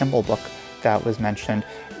Ward Kimball book that was mentioned,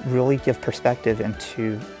 really give perspective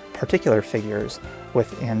into particular figures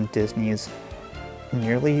within Disney's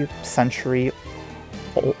nearly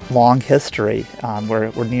century-long history.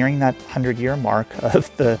 We're nearing that 100-year mark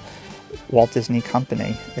of the Walt Disney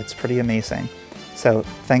Company. It's pretty amazing. So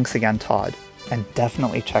thanks again, Todd. and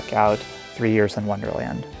definitely check out 3 Years in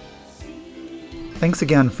Wonderland. Thanks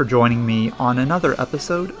again for joining me on another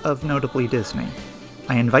episode of Notably Disney.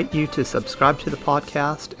 I invite you to subscribe to the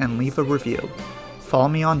podcast and leave a review. Follow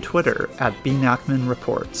me on Twitter at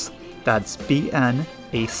bnachmanreports. That's BNACHMAN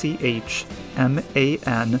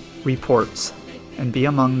Reports, and be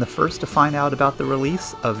among the first to find out about the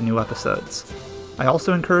release of new episodes. I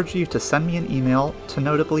also encourage you to send me an email to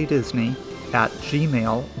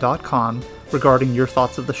notablydisney@gmail.com regarding your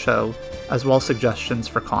thoughts of the show, as well as suggestions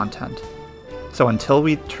for content. So until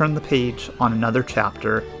we turn the page on another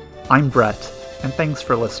chapter, I'm Brett, and thanks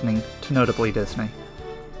for listening to Notably Disney.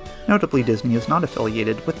 Notably Disney is not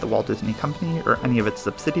affiliated with the Walt Disney Company or any of its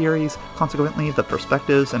subsidiaries. Consequently, the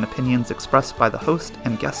perspectives and opinions expressed by the host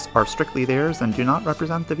and guests are strictly theirs and do not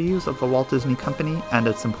represent the views of the Walt Disney Company and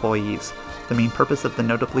its employees. The main purpose of the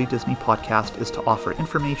Notably Disney podcast is to offer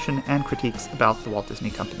information and critiques about the Walt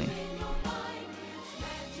Disney Company.